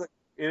 What?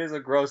 It is a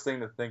gross thing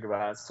to think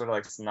about. It's sort of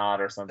like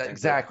snot or something.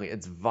 Exactly.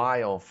 It's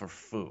vile for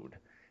food.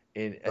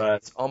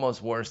 It's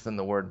almost worse than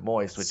the word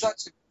moist, which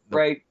such a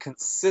great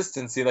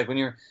consistency. Like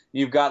when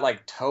you've got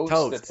like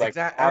toast that's like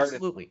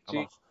absolutely.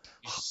 You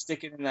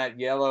stick it in that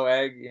yellow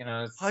egg.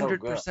 It's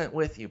 100%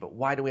 with you. But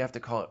why do we have to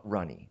call it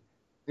runny?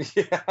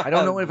 Yeah. I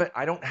don't know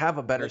I don't have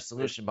a better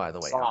solution, by the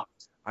way.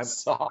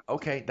 Soft.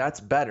 Okay, that's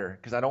better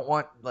because I don't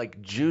want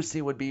like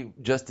juicy would be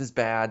just as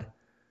bad.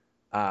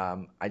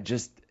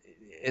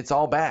 It's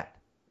all bad.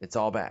 It's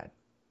all bad.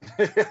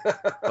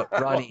 But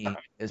runny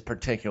is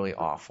particularly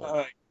awful.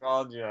 I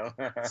called you.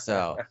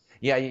 So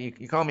yeah,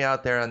 you call me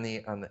out there on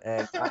the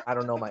egg. I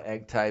don't know my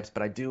egg types,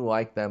 but I do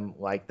like them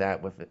like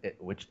that.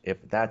 Which if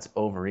that's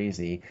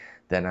Odorizzi,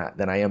 then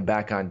I am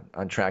back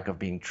on track of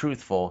being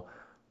truthful.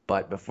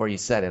 But before you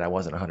said it, I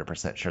wasn't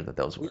 100% sure that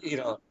those were.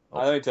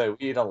 Let me tell you,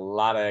 we eat a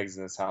lot of eggs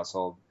in this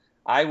household.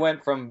 I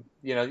went from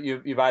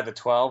you buy the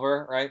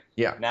 12er, right?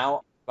 Yeah. Now I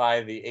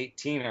buy the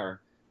 18er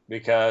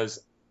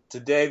because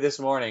today this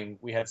morning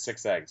we had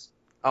 6 eggs.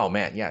 Oh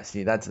man, yeah.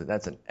 See, that's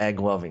an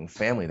egg-loving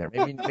family there.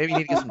 Maybe you need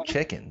to get some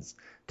chickens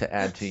to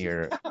add to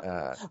your.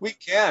 We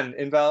can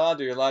in Palo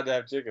Alto. You're allowed to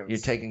have chickens. You're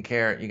taking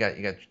care. You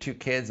got 2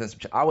 kids and some.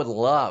 I would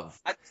love.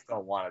 I just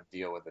don't want to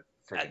deal with it.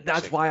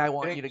 That's why I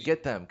want you to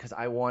get them because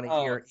I want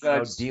to hear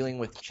dealing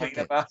with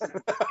chickens.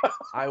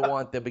 I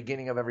want the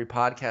beginning of every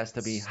podcast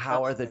to be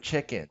how are the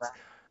chickens?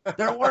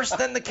 They're worse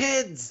than the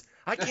kids.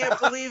 I can't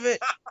believe it.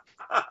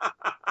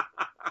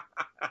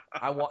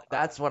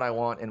 That's what I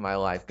want in my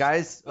life,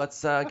 guys.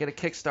 Let's get a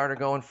Kickstarter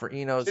going for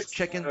Eno's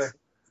chickens.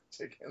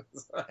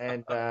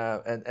 And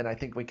I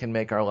think we can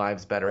make our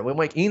lives better. We'll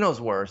make Eno's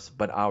worse,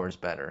 but ours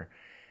better.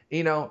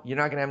 Eno, you're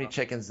not going to have any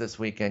chickens this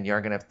weekend. You are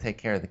going to have to take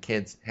care of the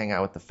kids, hang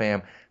out with the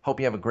fam. Hope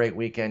you have a great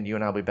weekend. You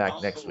and I will be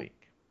back next week.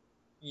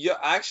 Yeah,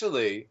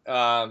 actually,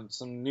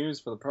 some news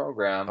for the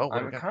program.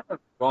 I'm kind of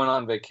going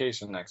on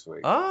vacation next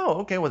week.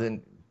 Oh, okay. Well,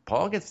 then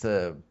Paul gets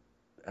to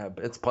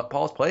it's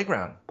Paul's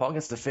playground. Paul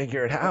gets to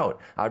figure it out.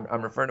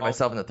 I'm referring to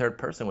myself in the third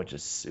person, which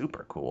is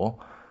super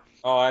cool.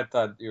 Oh, I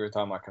thought you were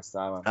talking about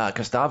Costava.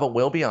 Costava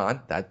will be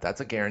on.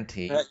 That's a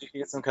guarantee. Yeah, you can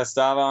get some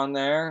Costava on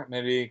there.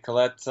 Maybe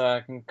Colette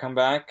can come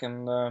back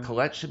and.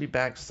 Colette should be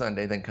back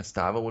Sunday. Then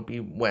Costava would be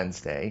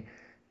Wednesday,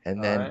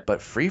 and then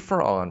but free for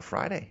all on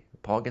Friday.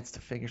 Paul gets to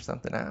figure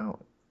something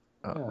out.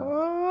 Yeah.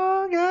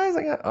 Oh, guys,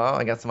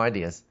 I got some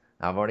ideas.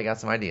 I've already got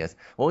some ideas.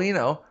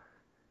 Well,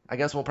 I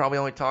guess we'll probably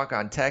only talk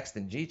on text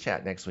and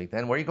GChat next week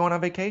then. Where are you going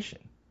on vacation?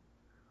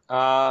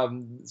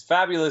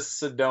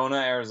 Fabulous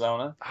Sedona,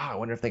 Arizona. Oh, I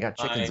wonder if they got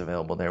chickens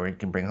available there where you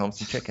can bring home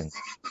some chickens.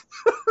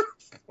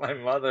 My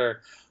mother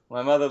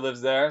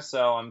lives there,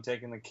 so I'm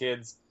taking the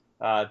kids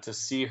to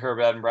see her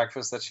bed and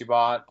breakfast that she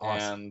bought.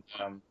 Awesome.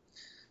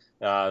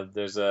 And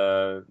there's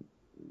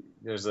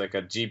like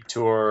a Jeep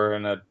tour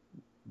and a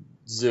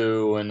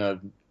zoo and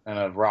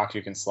a rock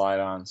you can slide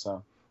on.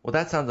 So. Well,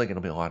 that sounds like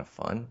it'll be a lot of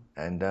fun.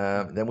 And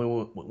then we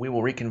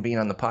will reconvene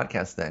on the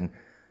podcast then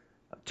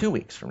 2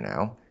 weeks from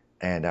now.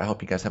 And I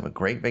hope you guys have a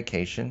great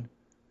vacation.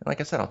 And like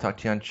I said, I'll talk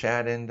to you on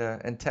chat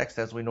and text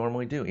as we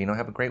normally do.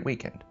 Have a great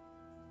weekend.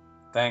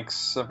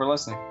 Thanks for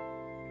listening.